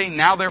 verse 19,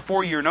 now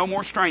therefore ye are no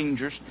more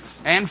strangers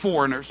and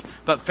foreigners,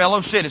 but fellow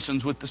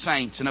citizens with the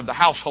saints and of the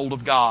household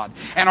of God,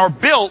 and are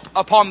built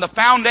upon the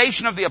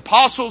foundation of the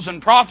apostles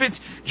and prophets,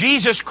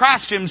 Jesus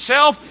Christ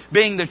Himself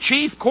being the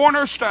chief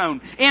cornerstone,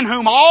 in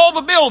whom all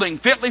the building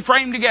fitly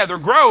framed together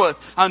groweth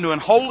unto an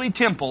holy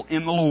temple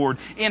in the Lord,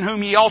 in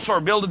whom ye also are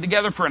builded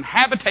together for an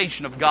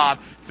habitation of God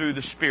through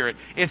the Spirit.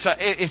 It's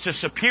a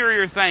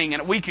superior thing,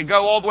 and we could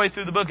go all the way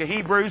through the book of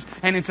Hebrews,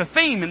 and it's a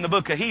theme in the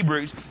book of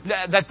Hebrews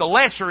that the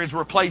lesser is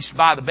replaced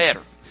by the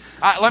better.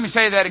 Let me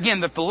say that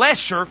again, that the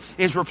lesser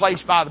is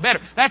replaced by the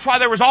better. That's why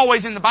there was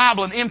always in the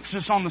Bible an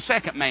emphasis on the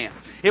second man.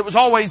 It was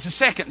always the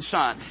second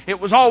son. It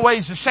was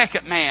always the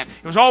second man.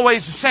 It was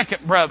always the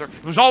second brother.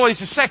 It was always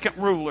the second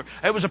ruler.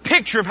 It was a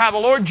picture of how the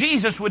Lord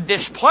Jesus would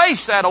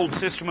displace that old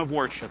system of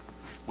worship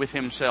with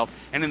Himself.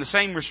 And in the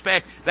same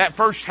respect, that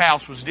first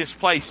house was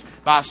displaced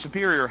by a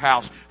superior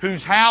house,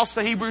 whose house,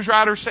 the Hebrews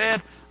writer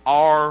said,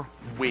 are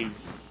we.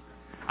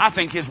 I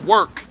think His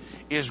work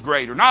is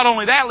greater. Not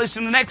only that,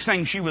 listen to the next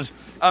thing she was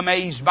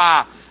amazed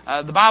by.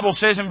 The Bible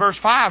says in verse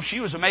 5, she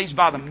was amazed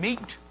by the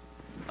meat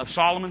of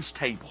Solomon's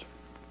table.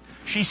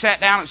 She sat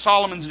down at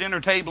Solomon's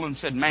dinner table and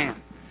said, man,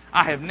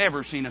 I have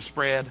never seen a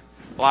spread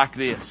like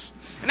this.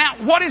 Now,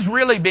 what is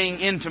really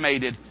being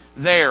intimated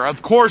there?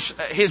 Of course,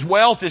 his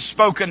wealth is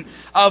spoken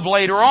of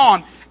later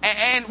on.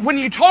 And when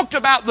you talked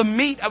about the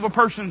meat of a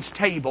person's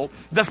table,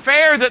 the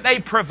fare that they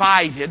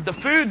provided, the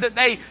food that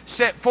they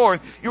set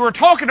forth, you were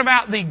talking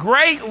about the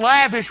great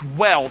lavish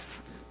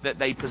wealth that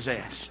they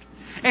possessed.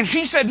 And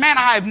she said, man,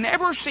 I have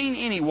never seen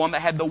anyone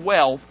that had the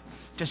wealth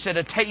to set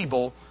a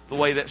table the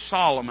way that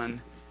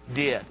Solomon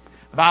did.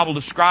 The Bible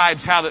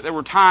describes how that there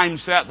were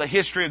times throughout the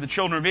history of the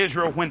children of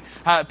Israel when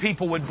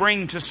people would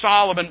bring to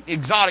Solomon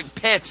exotic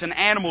pets and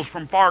animals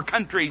from far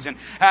countries, and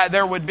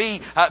there would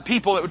be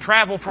people that would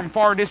travel from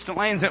far distant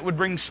lands that would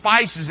bring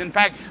spices. In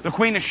fact, the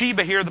Queen of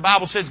Sheba here, the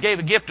Bible says, gave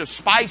a gift of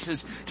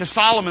spices to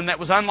Solomon that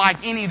was unlike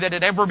any that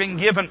had ever been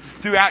given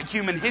throughout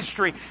human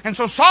history. And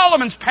so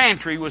Solomon's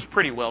pantry was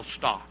pretty well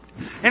stocked.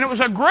 And it was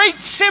a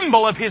great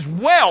symbol of his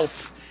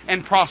wealth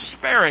and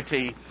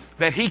prosperity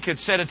that he could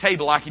set a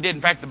table like he did.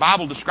 In fact, the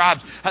Bible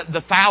describes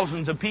the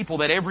thousands of people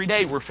that every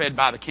day were fed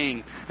by the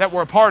king, that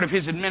were a part of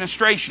his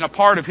administration, a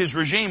part of his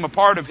regime, a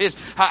part of his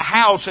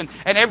house. And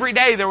every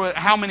day there were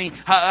how many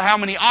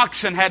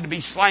oxen had to be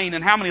slain,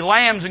 and how many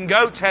lambs and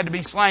goats had to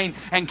be slain,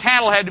 and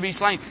cattle had to be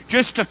slain,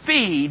 just to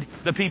feed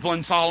the people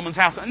in Solomon's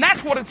house. And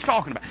that's what it's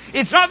talking about.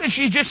 It's not that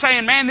she's just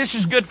saying, man, this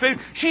is good food.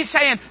 She's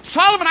saying,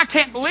 Solomon, I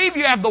can't believe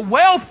you have the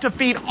wealth to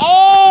feed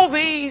all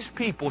these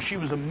people. She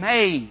was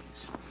amazed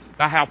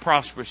by how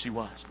prosperous he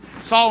was.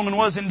 Solomon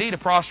was indeed a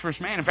prosperous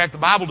man. In fact, the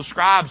Bible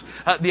describes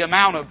the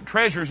amount of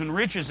treasures and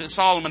riches that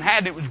Solomon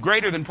had. It was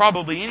greater than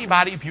probably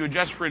anybody, if you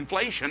adjust for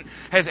inflation,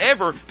 has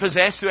ever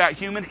possessed throughout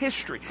human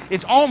history.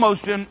 It's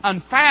almost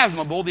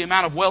unfathomable the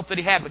amount of wealth that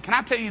he had. But can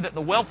I tell you that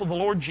the wealth of the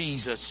Lord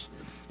Jesus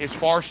is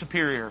far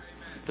superior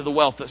to the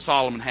wealth that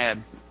Solomon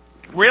had?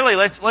 Really,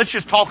 let's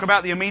just talk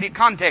about the immediate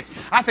context.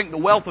 I think the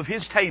wealth of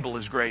his table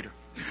is greater.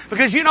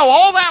 Because you know,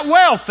 all that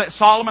wealth that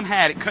Solomon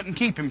had, it couldn't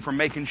keep him from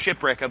making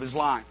shipwreck of his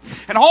life.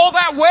 And all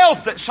that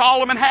wealth that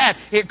Solomon had,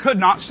 it could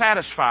not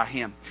satisfy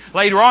him.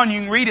 Later on,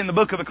 you can read in the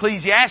book of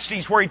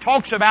Ecclesiastes where he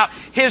talks about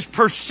his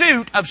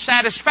pursuit of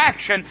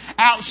satisfaction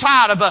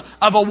outside of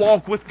a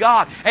walk with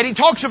God. And he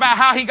talks about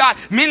how he got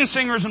men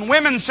singers and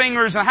women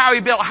singers, and how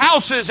he built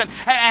houses, and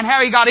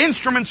how he got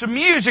instruments of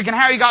music, and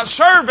how he got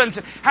servants,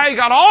 and how he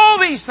got all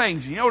these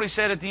things. You know what he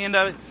said at the end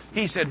of it?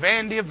 He said,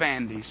 vanity of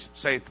vanities,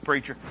 saith the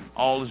preacher,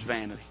 all is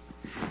vanity.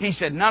 He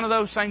said, none of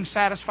those things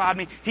satisfied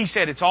me. He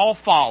said, it's all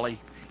folly.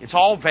 It's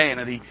all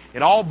vanity.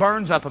 It all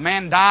burns up. A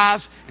man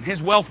dies and his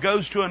wealth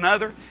goes to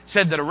another.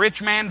 Said that a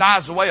rich man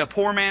dies the way a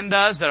poor man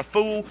does, that a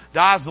fool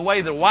dies the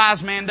way that a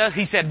wise man does.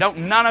 He said, don't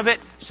none of it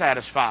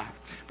satisfy.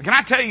 But can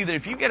I tell you that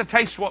if you get a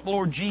taste of what the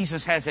Lord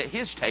Jesus has at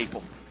His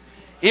table,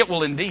 it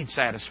will indeed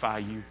satisfy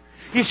you.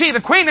 You see,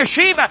 the Queen of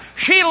Sheba,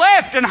 she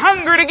left and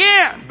hungered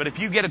again. But if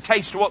you get a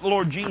taste of what the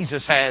Lord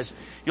Jesus has,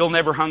 you'll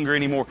never hunger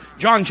anymore.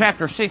 John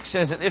chapter 6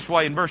 says it this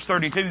way in verse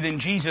 32, Then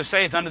Jesus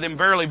saith unto them,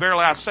 Verily,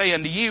 verily, I say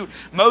unto you,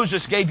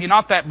 Moses gave you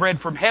not that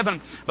bread from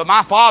heaven, but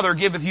my Father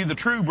giveth you the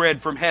true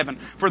bread from heaven.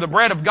 For the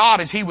bread of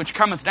God is he which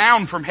cometh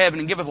down from heaven,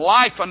 and giveth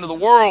life unto the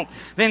world.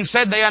 Then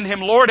said they unto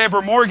him, Lord,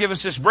 evermore give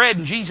us this bread.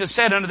 And Jesus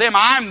said unto them,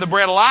 I am the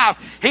bread of life.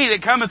 He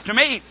that cometh to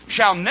me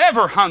shall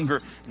never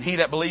hunger, and he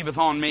that believeth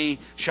on me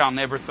shall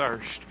never thirst.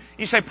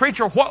 You say,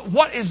 preacher,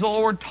 what is the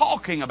Lord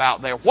talking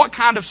about there? What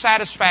kind of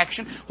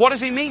satisfaction? What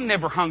does He mean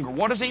never hunger?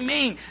 What does He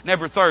mean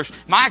never thirst?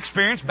 My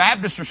experience,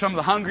 Baptists are some of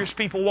the hungriest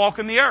people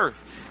walking the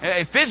earth.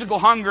 If physical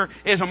hunger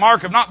is a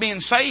mark of not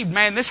being saved,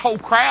 man, this whole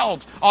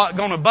crowd's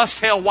going to bust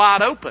hell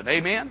wide open.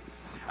 Amen?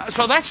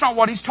 So that's not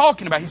what He's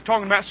talking about. He's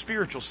talking about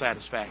spiritual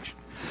satisfaction,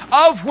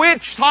 of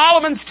which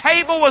Solomon's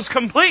table was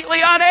completely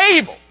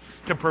unable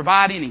to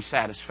provide any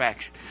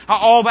satisfaction.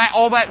 All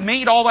that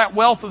meat, all that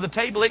wealth of the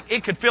table,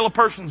 it could fill a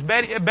person's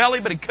belly,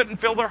 but it couldn't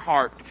fill their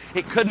heart.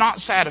 It could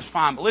not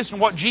satisfy them. But listen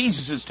to what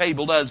Jesus'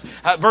 table does.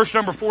 Verse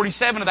number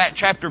 47 of that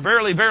chapter,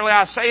 Verily, verily,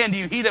 I say unto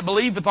you, he that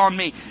believeth on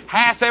me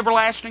hath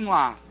everlasting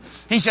life.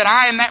 He said,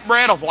 I am that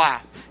bread of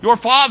life. Your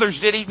fathers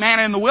did eat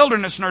manna in the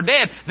wilderness and are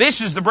dead. This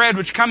is the bread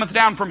which cometh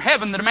down from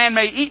heaven, that a man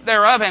may eat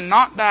thereof and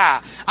not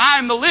die. I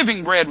am the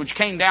living bread which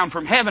came down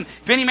from heaven.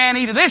 If any man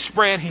eat of this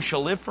bread, he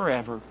shall live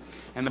forever.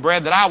 And the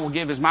bread that I will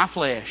give is my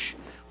flesh,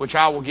 which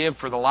I will give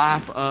for the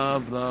life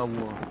of the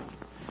world.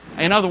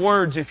 In other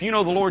words, if you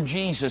know the Lord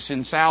Jesus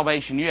in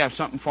salvation, you have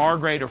something far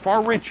greater,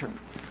 far richer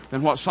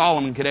than what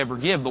Solomon could ever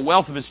give. The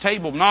wealth of his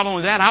table. Not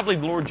only that, I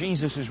believe the Lord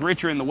Jesus is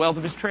richer in the wealth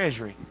of his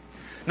treasury.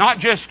 Not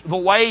just the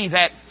way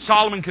that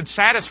Solomon could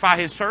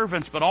satisfy his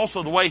servants, but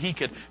also the way he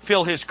could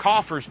fill his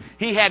coffers.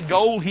 He had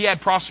gold, he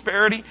had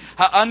prosperity,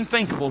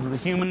 unthinkable to the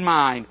human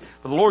mind.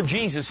 But the Lord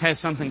Jesus has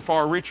something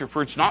far richer,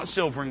 for it's not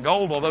silver and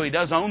gold, although He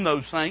does own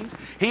those things.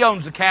 He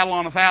owns the cattle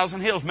on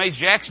 1,000 hills. Mace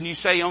Jackson, you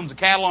say He owns the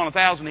cattle on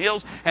 1,000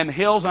 hills, and the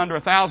hills under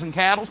 1,000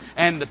 cattle,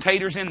 and the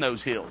taters in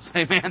those hills.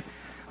 Amen?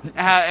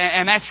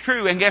 And that's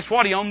true. And guess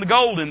what? He owned the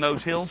gold in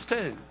those hills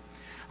too.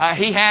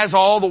 He has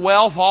all the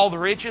wealth, all the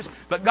riches,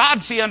 but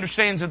God,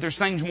 understands that there's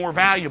things more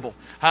valuable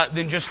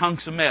than just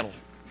hunks of metal.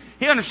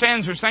 He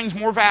understands there's things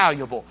more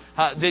valuable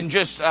than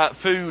just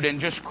food and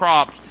just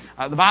crops.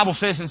 The Bible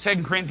says in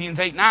 2 Corinthians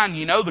 8:9,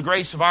 you know the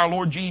grace of our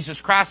Lord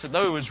Jesus Christ, that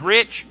though He was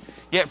rich,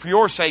 yet for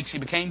your sakes He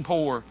became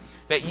poor,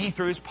 that ye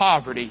through His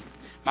poverty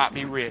might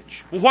be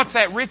rich. Well, what's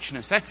that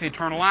richness? That's the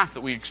eternal life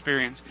that we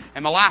experience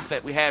and the life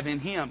that we have in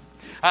Him.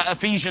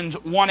 Ephesians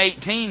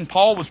 1:18,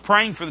 Paul was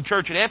praying for the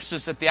church at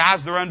Ephesus that the eyes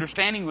of their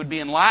understanding would be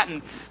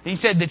enlightened. He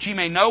said that ye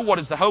may know what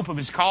is the hope of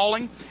His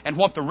calling and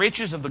what the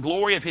riches of the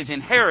glory of His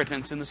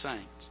inheritance in the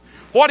saints.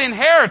 What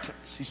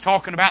inheritance? He's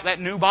talking about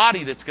that new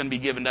body that's going to be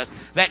given to us.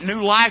 That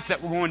new life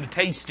that we're going to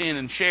taste in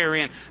and share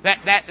in.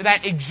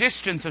 That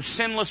existence of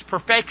sinless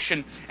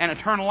perfection and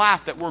eternal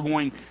life that we're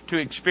going to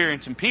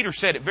experience. And Peter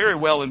said it very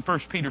well in 1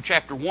 Peter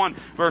chapter 1,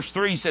 verse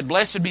 3. He said,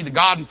 Blessed be the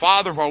God and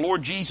Father of our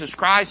Lord Jesus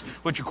Christ,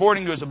 which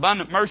according to His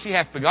abundant mercy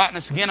hath begotten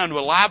us again unto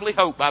a lively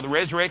hope by the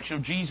resurrection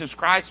of Jesus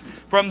Christ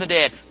from the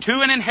dead,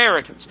 to an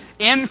inheritance,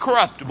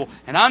 incorruptible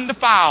and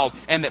undefiled,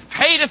 and that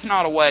fadeth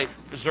not away,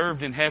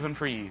 reserved in heaven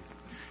for you.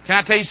 Can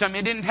I tell you something?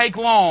 It didn't take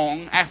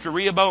long after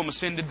Rehoboam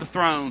ascended the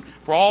throne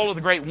for all of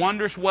the great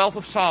wondrous wealth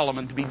of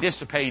Solomon to be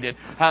dissipated,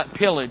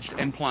 pillaged,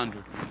 and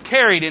plundered.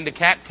 Carried into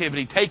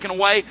captivity, taken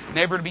away,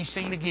 never to be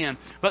seen again.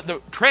 But the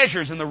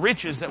treasures and the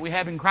riches that we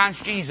have in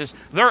Christ Jesus,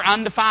 they're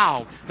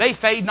undefiled. They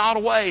fade not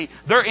away.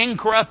 They're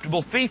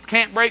incorruptible. Thief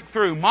can't break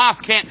through.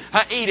 Moth can't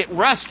eat it.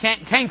 Rust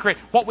can't canker it.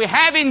 What we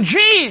have in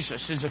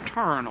Jesus is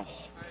eternal.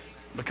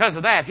 Because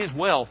of that, His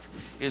wealth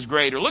is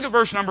greater. Look at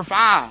verse number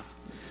 5.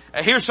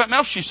 Here's something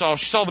else she saw.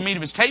 She saw the meat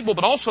of His table,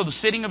 but also the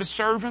sitting of His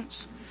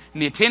servants,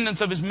 and the attendance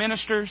of His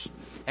ministers,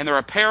 and their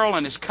apparel,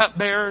 and His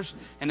cupbearers,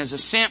 and His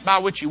ascent by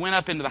which He went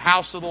up into the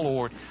house of the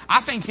Lord. I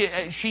think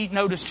she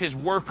noticed His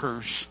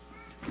workers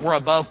were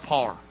above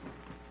par.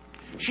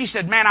 She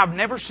said, man, I've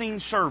never seen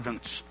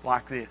servants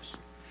like this.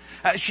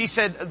 She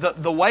said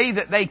the way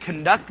that they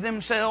conduct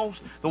themselves,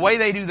 the way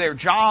they do their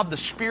job, the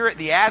spirit,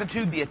 the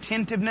attitude, the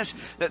attentiveness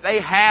that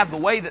they have, the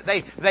way that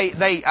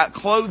they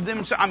clothe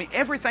themselves. I mean,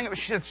 everything.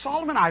 She said,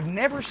 Solomon, I've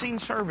never seen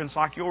servants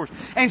like yours.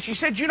 And she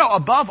said,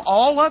 above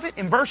all of it,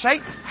 in verse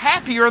 8,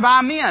 happy are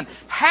thy men.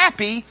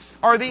 Happy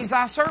are these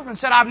thy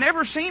servants. Said, I've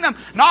never seen them.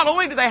 Not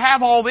only do they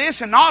have all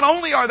this, and not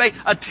only are they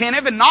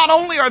attentive, and not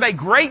only are they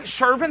great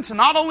servants, and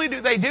not only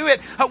do they do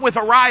it with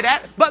a right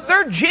attitude, but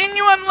they're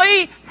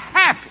genuinely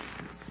happy.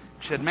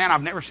 She said, man,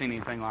 I've never seen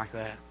anything like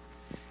that.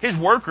 His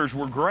workers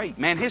were great.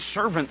 Man, His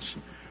servants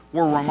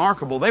were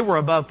remarkable. They were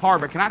above par.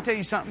 But can I tell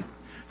you something?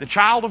 The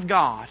child of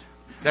God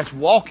that's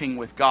walking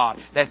with God,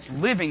 that's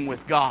living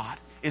with God,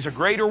 is a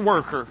greater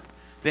worker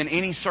than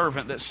any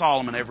servant that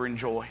Solomon ever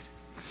enjoyed.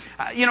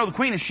 The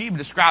Queen of Sheba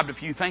described a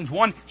few things.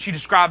 One, she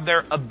described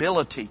their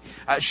ability.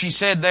 She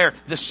said there,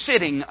 the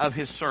sitting of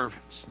His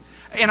servants.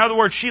 In other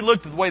words, she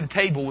looked at the way the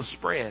table was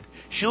spread.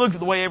 She looked at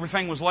the way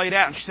everything was laid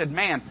out, and she said,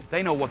 man,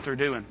 they know what they're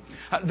doing.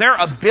 Their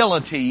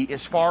ability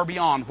is far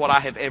beyond what I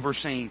have ever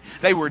seen.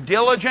 They were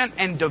diligent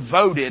and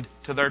devoted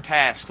to their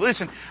tasks.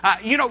 Listen,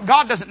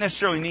 God doesn't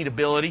necessarily need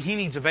ability. He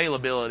needs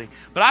availability.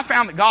 But I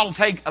found that God will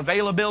take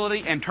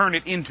availability and turn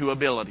it into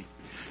ability.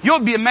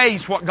 You'll be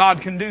amazed what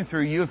God can do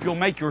through you if you'll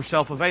make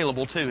yourself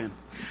available to Him.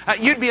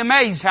 You'd be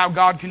amazed how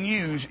God can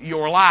use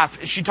your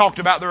life. She talked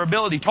about their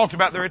ability, talked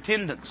about their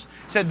attendance,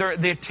 said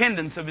the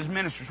attendance of His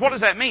ministers. What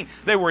does that mean?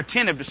 They were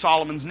attentive to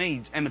Solomon's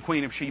needs and the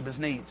Queen of Sheba's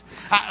needs.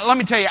 Let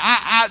me tell you,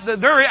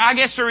 I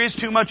guess there is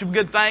too much of a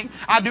good thing.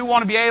 I do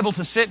want to be able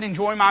to sit and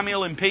enjoy my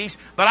meal in peace,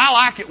 but I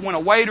like it when a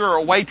waiter or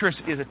a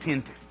waitress is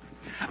attentive.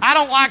 I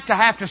don't like to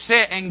have to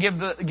sit and give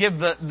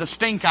the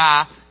stink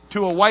eye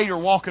to a waiter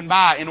walking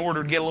by in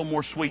order to get a little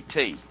more sweet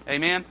tea.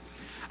 Amen?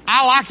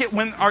 I like it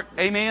when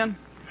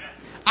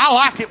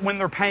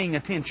they're paying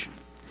attention.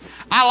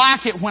 I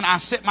like it when I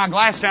sit my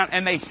glass down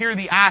and they hear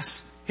the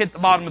ice hit the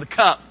bottom of the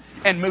cup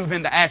and move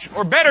into action.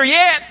 Or better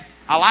yet,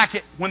 I like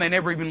it when they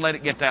never even let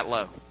it get that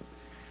low.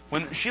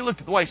 When she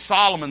looked at the way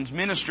Solomon's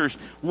ministers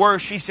were,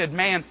 she said,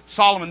 man,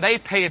 Solomon, they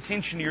pay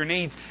attention to your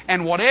needs,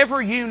 and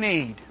whatever you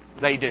need,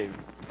 they do.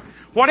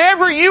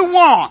 Whatever you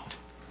want,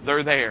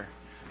 they're there.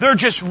 They're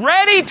just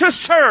ready to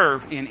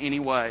serve in any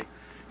way.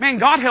 Man,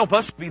 God help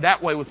us be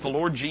that way with the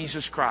Lord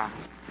Jesus Christ.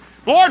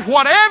 Lord,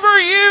 whatever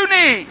you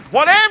need,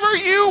 whatever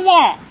you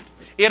want,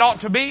 it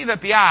ought to be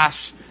that the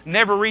ice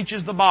never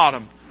reaches the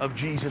bottom of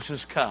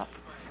Jesus' cup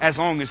as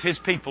long as His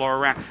people are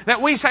around.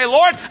 That we say,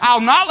 Lord,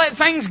 I'll not let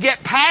things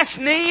get past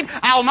need.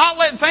 I'll not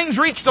let things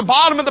reach the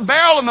bottom of the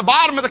barrel and the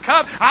bottom of the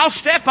cup. I'll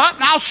step up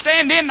and I'll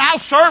stand in and I'll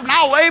serve and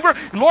I'll labor.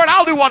 And Lord,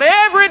 I'll do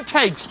whatever it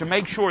takes to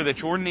make sure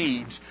that your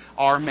needs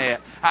are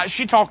met.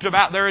 She talked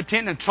about their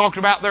attendance, talked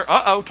about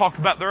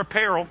their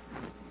apparel.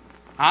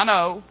 I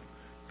know,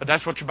 but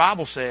that's what your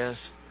Bible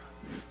says.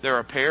 Their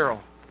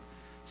apparel.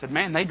 Said,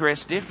 man, they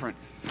dress different.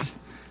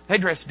 They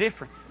dress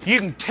different. You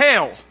can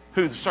tell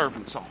who the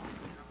servants are.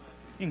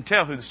 You can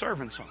tell who the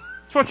servants are.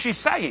 That's what she's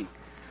saying.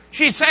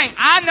 She's saying,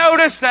 I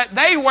noticed that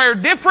they wear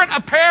different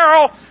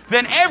apparel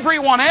than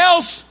everyone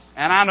else,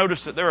 and I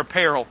noticed that their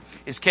apparel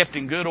is kept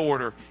in good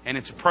order and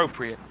it's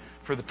appropriate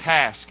for the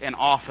task and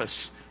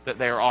office that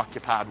they are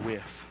occupied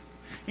with.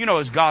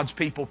 As God's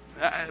people,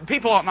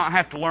 people ought not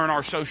have to learn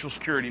our social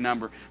security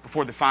number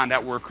before they find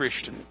out we're a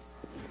Christian.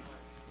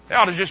 They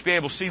ought to just be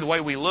able to see the way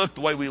we look,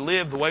 the way we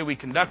live, the way we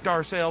conduct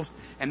ourselves,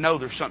 and know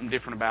there's something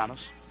different about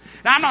us.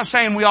 Now, I'm not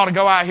saying we ought to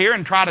go out here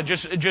and try to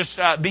just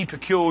be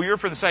peculiar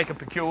for the sake of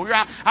peculiar.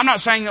 I'm not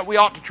saying that we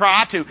ought to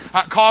try to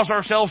cause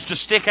ourselves to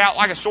stick out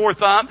like a sore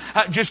thumb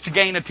just to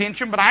gain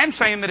attention. But I am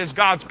saying that as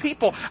God's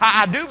people,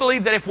 I do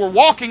believe that if we're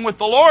walking with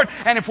the Lord,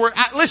 and if we're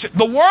listen,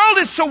 the world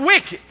is so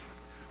wicked,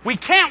 we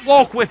can't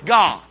walk with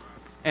God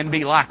and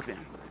be like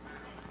them.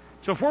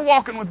 So if we're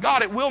walking with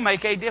God, it will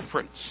make a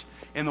difference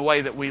in the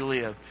way that we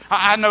live.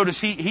 I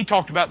noticed he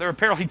talked about their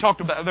apparel. He talked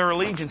about their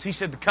allegiance. He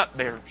said the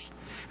cupbearers.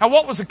 Now,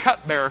 what was a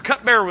cupbearer? A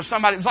cupbearer was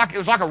somebody, it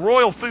was like a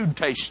royal food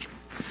taster.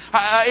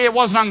 It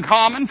wasn't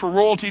uncommon for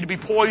royalty to be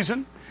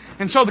poisoned.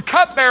 And so the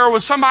cupbearer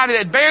was somebody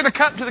that bear the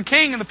cup to the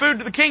king and the food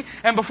to the king,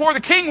 and before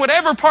the king would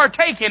ever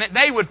partake in it,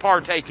 they would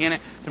partake in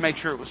it to make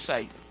sure it was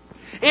safe.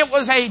 It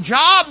was a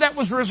job that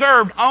was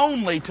reserved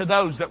only to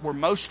those that were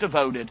most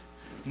devoted,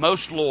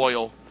 most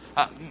loyal,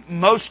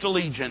 most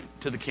allegiant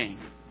to the king.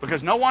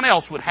 Because no one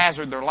else would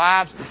hazard their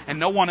lives, and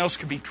no one else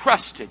could be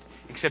trusted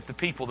except the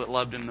people that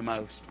loved him the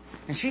most.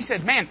 And she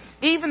said, man,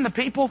 even the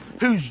people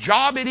whose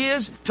job it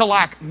is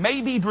to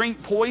maybe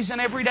drink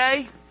poison every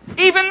day,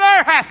 even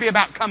they're happy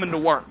about coming to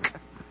work.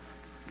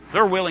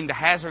 They're willing to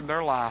hazard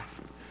their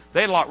life.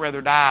 They'd a lot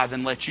rather die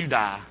than let you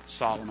die,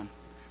 Solomon.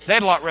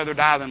 They'd a lot rather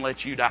die than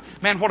let you die.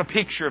 Man, what a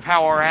picture of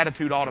how our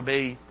attitude ought to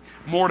be.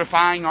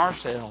 Mortifying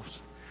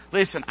ourselves.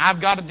 Listen, I've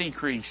got to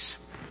decrease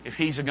if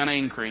He's going to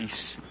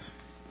increase.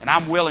 And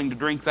I'm willing to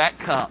drink that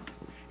cup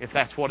if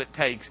that's what it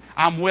takes.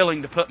 I'm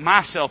willing to put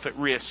myself at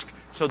risk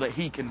so that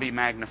He can be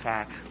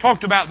magnified.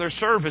 Talked about their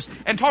service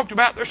and talked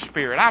about their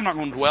spirit. I'm not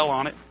going to dwell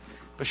on it.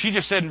 But she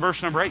just said in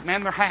verse number 8,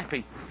 man, they're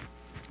happy.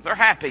 They're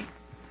happy.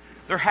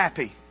 They're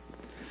happy.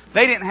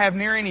 They didn't have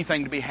near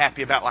anything to be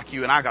happy about like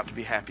you and I got to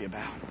be happy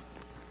about.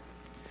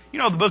 You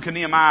know, the book of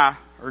Nehemiah,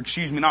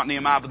 not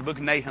Nehemiah, but the book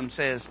of Nahum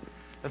says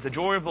that the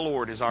joy of the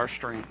Lord is our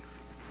strength.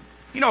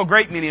 You know, a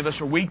great many of us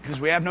are weak because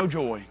we have no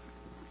joy.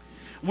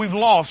 We've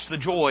lost the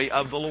joy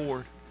of the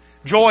Lord.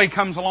 Joy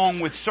comes along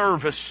with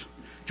service.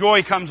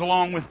 Joy comes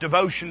along with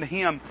devotion to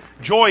Him.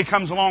 Joy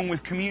comes along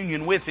with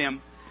communion with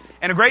Him.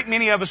 And a great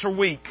many of us are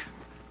weak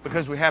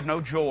because we have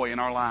no joy in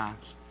our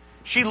lives.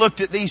 She looked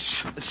at these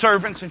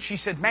servants and she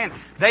said, man,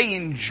 they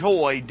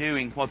enjoy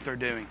doing what they're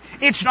doing.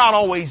 It's not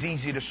always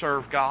easy to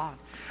serve God.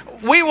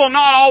 We will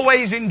not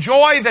always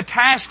enjoy the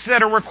tasks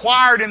that are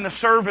required in the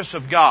service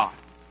of God.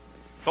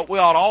 But we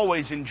ought to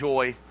always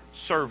enjoy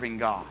serving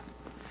God.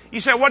 You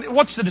say,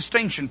 what's the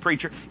distinction,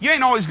 preacher? You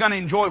ain't always going to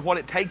enjoy what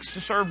it takes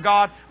to serve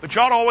God, but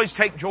you ought to always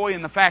take joy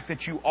in the fact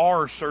that you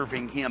are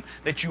serving Him,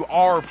 that you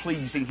are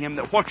pleasing Him,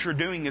 that what you're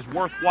doing is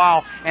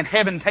worthwhile, and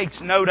heaven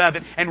takes note of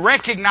it and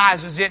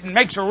recognizes it and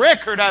makes a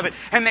record of it,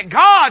 and that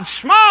God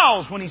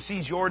smiles when He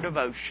sees your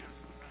devotion.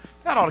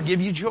 That ought to give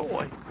you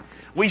joy.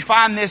 We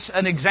find this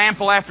an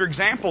example after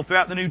example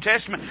throughout the New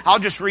Testament. I'll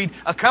just read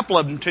a couple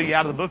of them to you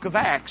out of the book of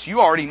Acts.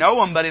 You already know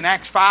them, but in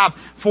Acts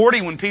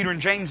 5:40, when Peter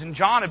and James and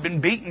John had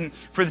been beaten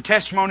for the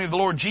testimony of the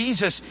Lord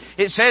Jesus,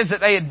 it says that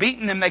they had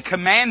beaten them. They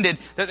commanded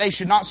that they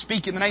should not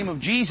speak in the name of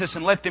Jesus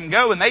and let them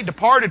go. And they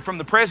departed from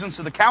the presence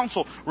of the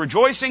council,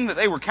 rejoicing that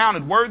they were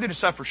counted worthy to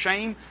suffer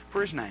shame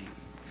for His name.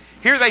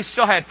 Here they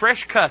still had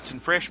fresh cuts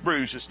and fresh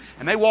bruises.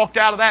 And they walked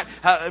out of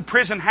that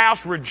prison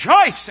house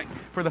rejoicing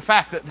for the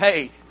fact that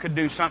they could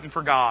do something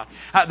for God.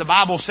 The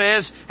Bible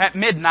says at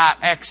midnight,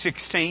 Acts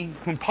 16,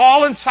 when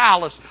Paul and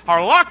Silas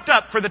are locked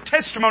up for the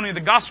testimony of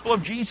the gospel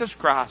of Jesus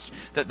Christ,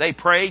 that they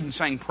prayed and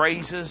sang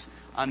praises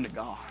unto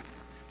God.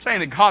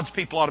 Saying that God's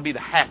people ought to be the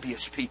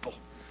happiest people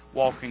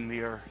walking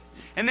the earth.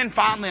 And then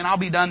finally, and I'll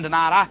be done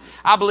tonight,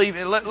 I believe,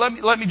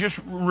 let me just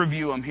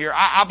review them here.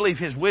 I believe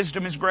His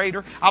wisdom is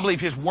greater. I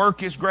believe His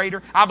work is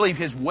greater. I believe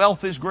His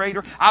wealth is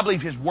greater. I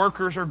believe His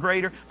workers are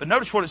greater. But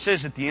notice what it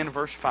says at the end of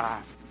verse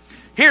 5.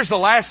 Here's the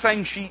last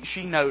thing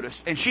she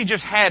noticed, and she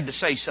just had to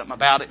say something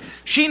about it.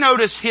 She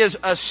noticed His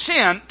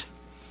ascent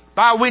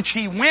by which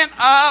He went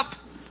up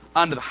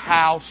unto the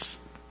house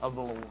of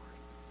the Lord.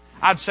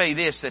 I'd say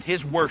this, that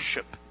His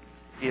worship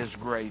is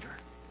greater.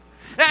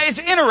 Now, it's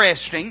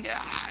interesting.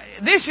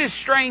 This is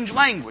strange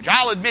language,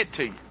 I'll admit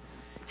to you.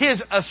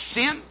 His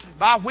ascent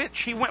by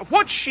which He went.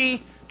 What's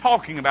she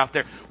talking about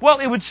there? Well,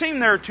 it would seem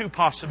there are two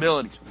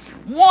possibilities.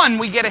 One,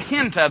 we get a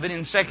hint of it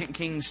in 2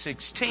 Kings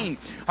 16,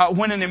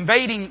 when an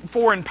invading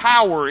foreign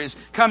power is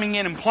coming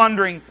in and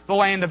plundering the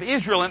land of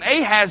Israel, and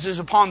Ahaz is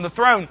upon the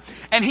throne,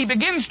 and he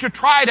begins to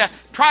try to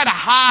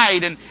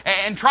hide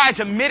and try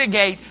to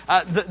mitigate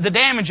the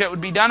damage that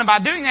would be done. And by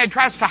doing that, he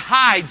tries to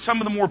hide some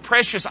of the more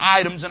precious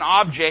items and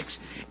objects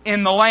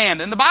in the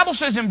land. And the Bible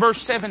says in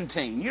verse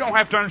 17, you don't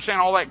have to understand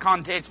all that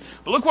context,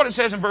 but look what it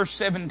says in verse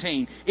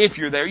 17. If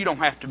you're there, you don't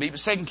have to be, but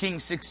 2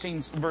 Kings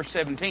 16 verse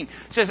 17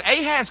 says,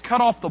 Ahaz cut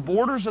off the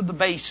borders of the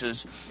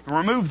bases and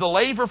removed the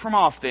laver from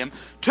off them,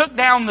 took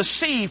down the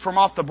sea from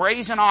off the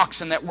brazen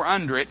oxen that were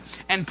under it,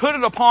 and put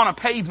it upon a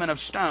pavement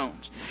of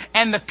stones.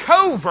 And the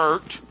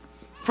covert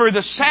for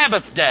the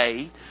Sabbath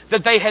day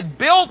that they had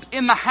built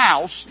in the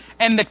house,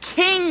 and the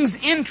king's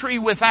entry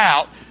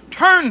without,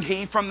 turned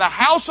he from the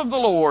house of the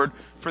Lord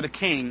for the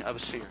king of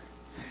Assyria.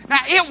 Now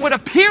it would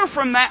appear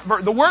from that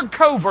verse, the word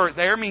covert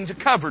there means a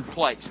covered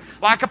place,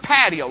 like a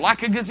patio,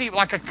 like a gazebo,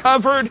 like a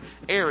covered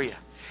area.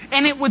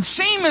 And it would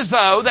seem as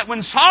though that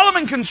when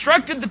Solomon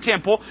constructed the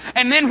temple,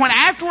 and then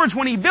afterwards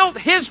when he built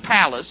his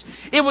palace,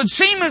 it would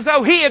seem as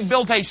though he had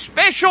built a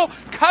special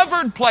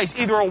covered place,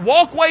 either a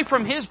walkway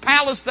from his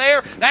palace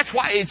there, that's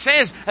why it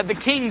says that the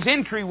king's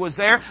entry was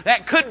there,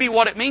 that could be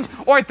what it means,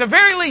 or at the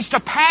very least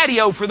a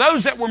patio for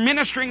those that were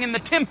ministering in the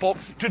temple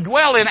to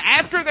dwell in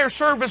after their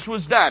service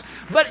was done.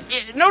 But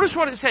notice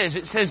what it says.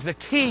 It says the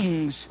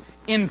king's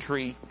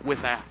entry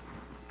without.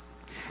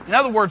 In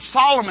other words,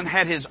 Solomon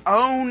had his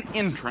own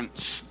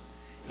entrance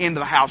into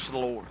the house of the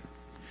Lord.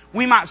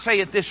 We might say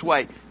it this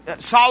way,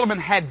 that Solomon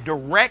had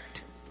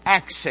direct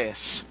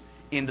access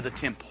into the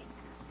temple.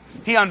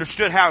 He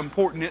understood how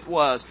important it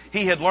was.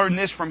 He had learned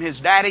this from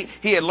his daddy.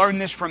 He had learned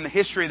this from the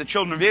history of the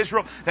children of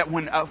Israel, that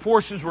when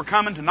forces were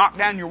coming to knock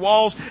down your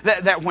walls,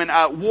 that when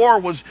war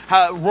was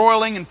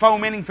roiling and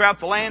fomenting throughout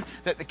the land,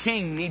 that the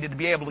king needed to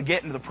be able to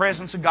get into the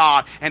presence of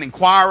God and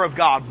inquire of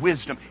God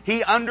wisdom.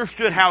 He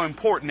understood how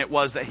important it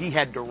was that he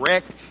had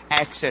direct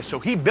access. So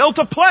he built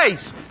a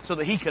place so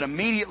that he could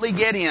immediately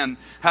get in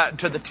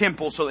to the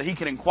temple, so that he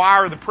could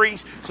inquire of the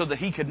priest, so that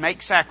he could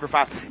make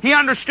sacrifice. He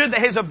understood that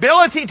his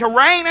ability to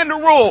reign and to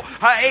rule,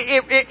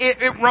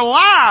 it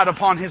relied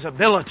upon his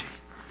ability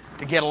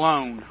to get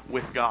alone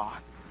with God.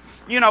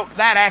 You know,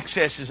 that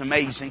access is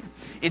amazing.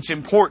 It's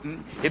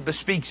important. It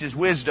bespeaks His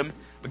wisdom.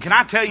 But can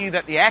I tell you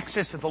that the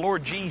access that the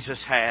Lord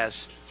Jesus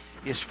has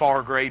is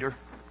far greater?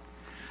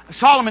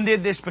 Solomon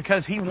did this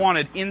because he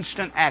wanted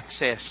instant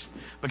access.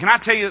 But can I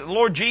tell you that the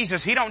Lord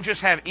Jesus, He don't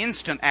just have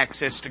instant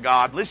access to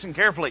God. Listen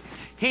carefully.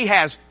 He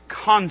has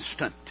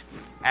constant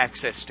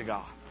access to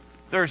God.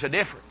 There's a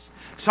difference.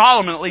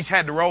 Solomon at least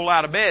had to roll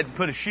out of bed and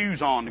put his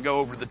shoes on to go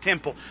over to the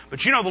temple.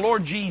 But you know the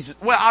Lord Jesus,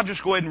 well, I'll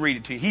just go ahead and read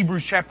it to you.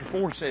 Hebrews chapter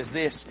 4 says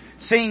this,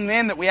 "Seeing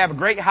then that we have a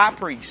great high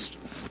priest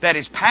that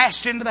is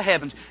passed into the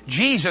heavens,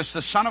 Jesus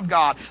the Son of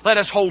God, let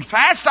us hold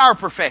fast our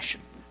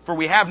profession. For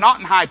we have not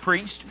an high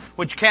priest,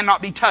 which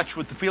cannot be touched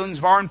with the feelings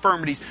of our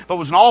infirmities, but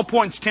was in all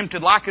points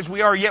tempted like as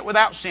we are, yet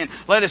without sin.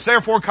 Let us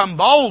therefore come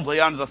boldly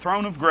unto the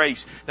throne of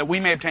grace, that we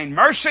may obtain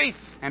mercy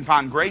and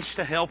find grace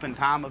to help in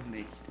time of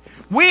need."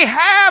 We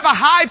have a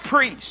high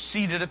priest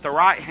seated at the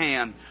right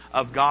hand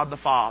of God the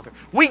Father.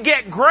 We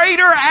get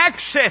greater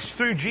access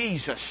through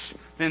Jesus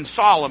than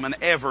Solomon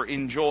ever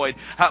enjoyed.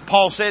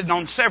 Paul said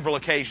on several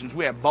occasions,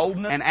 we have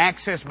boldness and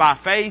access by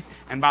faith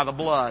and by the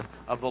blood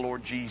of the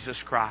Lord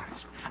Jesus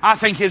Christ. I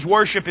think His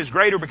worship is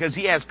greater because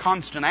He has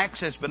constant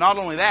access, but not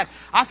only that,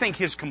 I think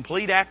His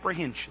complete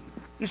apprehension.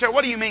 You say,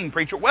 what do you mean,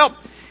 preacher? Well,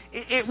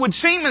 it would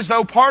seem as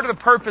though part of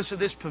the purpose of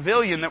this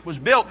pavilion that was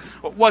built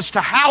was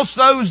to house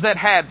those that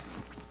had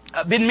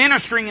been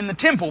ministering in the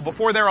temple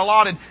before their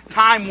allotted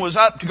time was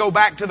up to go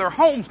back to their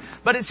homes.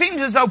 But it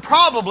seems as though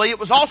probably it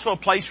was also a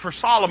place for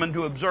Solomon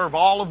to observe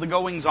all of the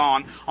goings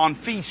on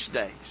feast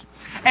days.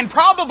 And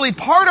probably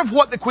part of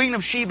what the Queen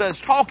of Sheba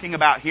is talking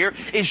about here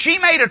is she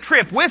made a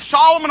trip with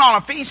Solomon on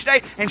a feast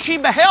day and she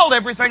beheld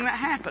everything that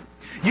happened.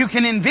 You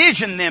can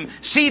envision them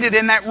seated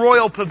in that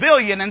royal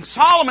pavilion and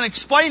Solomon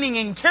explaining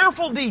in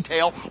careful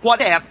detail what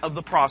that of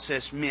the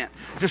process meant.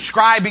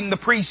 Describing the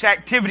priest's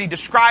activity,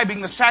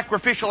 describing the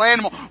sacrificial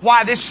animal,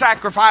 why this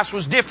sacrifice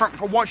was different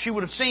from what she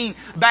would have seen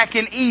back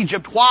in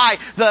Egypt, why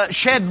the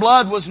shed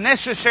blood was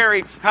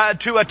necessary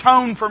to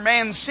atone for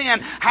man's sin,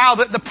 how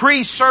that the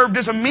priest served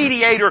as a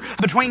mediator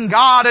between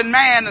God and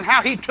man, and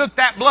how he took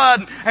that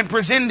blood and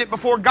presented it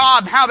before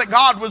God, and how that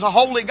God was a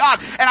holy God.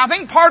 And I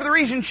think part of the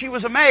reason she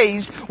was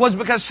amazed was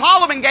because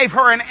Solomon gave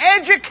her an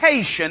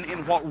education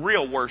in what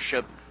real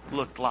worship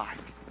looked like.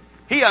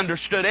 He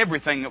understood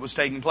everything that was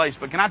taking place.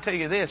 But can I tell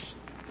you this?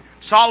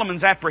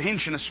 Solomon's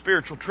apprehension of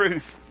spiritual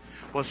truth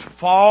was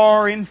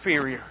far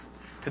inferior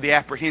to the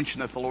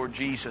apprehension that the Lord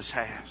Jesus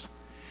has.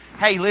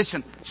 Hey,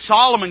 listen,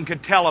 Solomon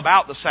could tell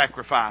about the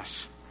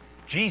sacrifice.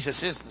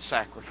 Jesus is the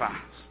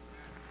sacrifice.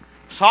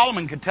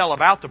 Solomon could tell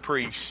about the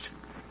priest.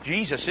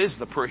 Jesus is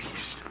the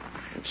priest.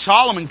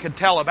 Solomon could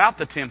tell about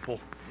the temple.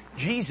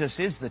 Jesus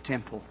is the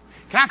temple.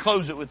 Can I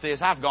close it with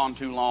this? I've gone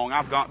too long.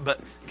 But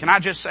can I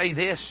just say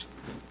this?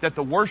 That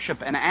the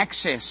worship and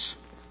access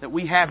that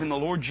we have in the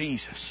Lord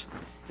Jesus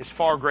is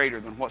far greater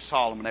than what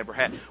Solomon ever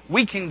had.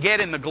 We can get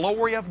in the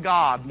glory of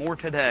God more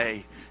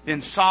today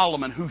than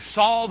Solomon, who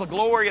saw the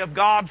glory of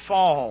God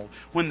fall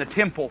when the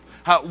temple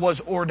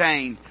was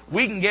ordained.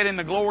 We can get in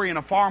the glory in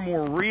a far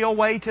more real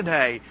way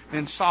today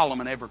than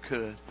Solomon ever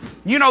could.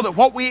 You know that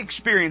what we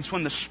experience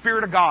when the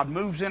Spirit of God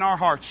moves in our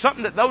hearts,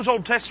 something that those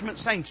Old Testament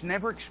saints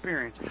never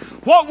experienced.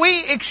 What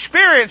we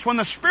experience when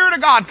the Spirit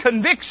of God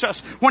convicts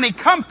us, when He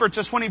comforts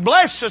us, when He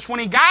blesses us, when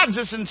He guides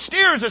us and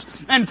steers us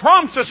and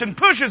prompts us and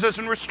pushes us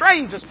and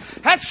restrains us,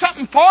 that's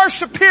something far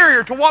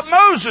superior to what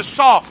Moses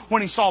saw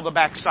when he saw the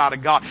backside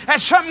of God.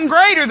 That's something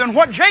greater than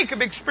what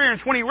Jacob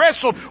experienced when he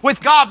wrestled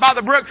with God by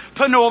the brook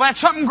Peniel. That's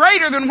something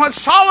greater than what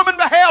Solomon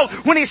beheld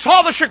when he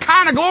saw the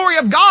Shekinah glory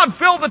of God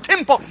fill the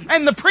temple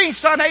and the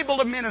priests unable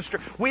to minister.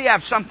 We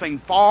have something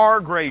far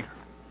greater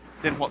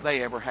than what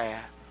they ever had.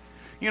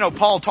 You know,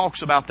 Paul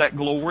talks about that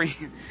glory,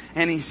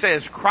 and he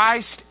says,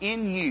 Christ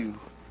in you,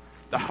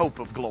 the hope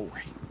of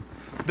glory.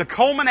 The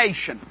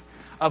culmination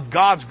of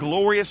God's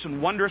glorious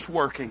and wondrous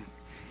working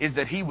is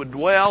that He would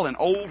dwell in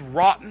old,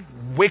 rotten,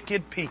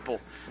 wicked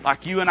people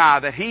like you and I,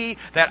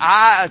 that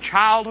I, a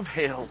child of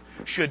hell,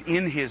 should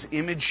in His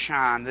image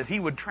shine, that He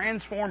would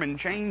transform and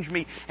change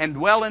me and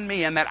dwell in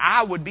me, and that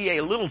I would be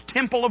a little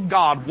temple of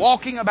God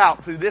walking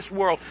about through this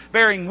world,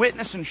 bearing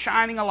witness and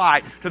shining a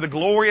light to the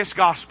glorious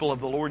gospel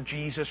of the Lord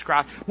Jesus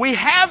Christ. We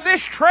have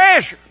this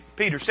treasure,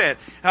 Peter said,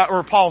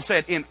 or Paul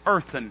said, in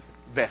earthen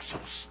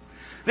vessels.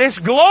 This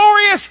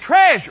glorious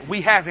treasure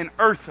we have in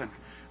earthen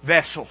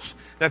vessels,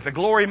 that the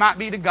glory might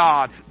be to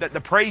God, that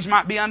the praise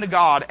might be unto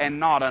God and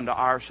not unto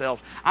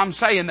ourselves. I'm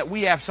saying that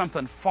we have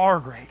something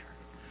far greater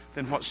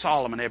than what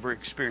Solomon ever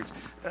experienced.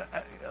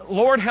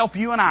 Lord, help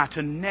you and I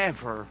to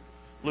never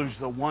lose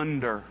the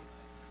wonder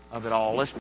of it all. Let's